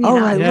can you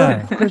not? I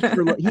love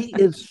Christopher Lloyd.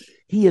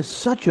 He is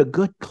such a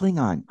good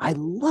Klingon. I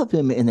love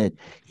him in it.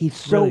 He's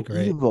so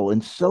really evil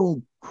and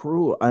so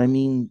cruel. I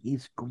mean,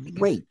 he's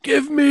great.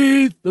 Give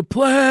me the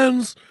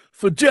plans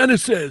for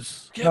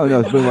Genesis. No,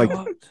 it's been like,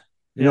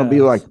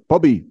 be like,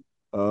 Bubby,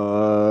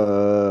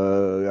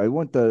 I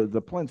want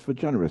the plans for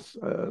Genesis.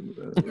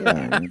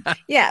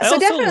 Yeah, so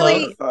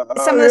definitely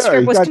some of the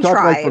script was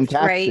contrived, from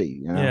Taxi, right?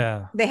 You know?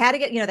 Yeah, they had to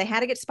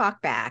get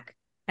Spock back.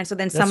 And so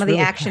then some of the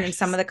action and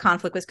some of the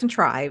conflict was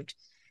contrived.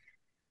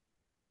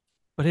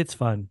 But it's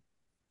fun.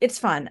 It's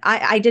fun.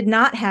 I did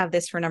not have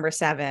this for number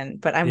 7,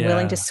 but I'm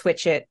willing to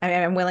switch it.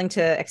 I'm willing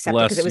to accept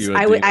it because it was.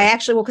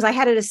 Because I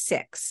had it as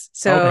 6.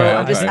 So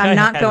I'm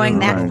not going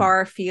that far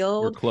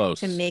afield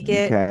to make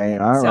it. Okay,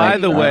 all right. By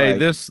the way,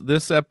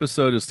 this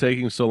episode is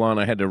taking so long.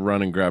 I had to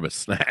run and grab a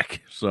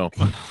snack. So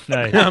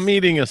I'm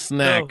eating a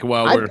snack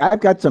while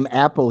I've got some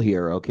apple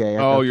here. Okay.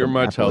 You're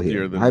much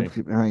healthier than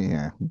me.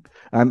 Yeah.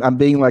 I'm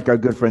being like our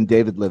good friend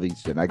David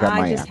Livingston. I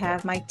just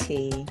have my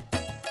tea.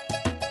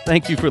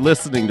 Thank you for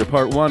listening to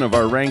part 1 of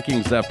our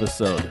rankings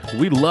episode.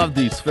 We love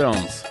these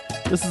films.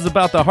 This is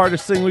about the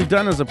hardest thing we've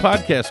done as a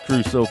podcast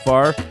crew so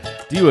far.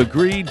 Do you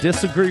agree,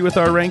 disagree with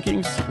our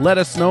rankings? Let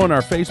us know in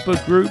our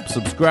Facebook group,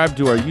 subscribe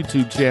to our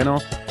YouTube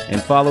channel, and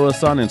follow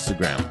us on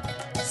Instagram.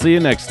 See you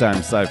next time,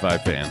 sci-fi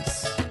fans.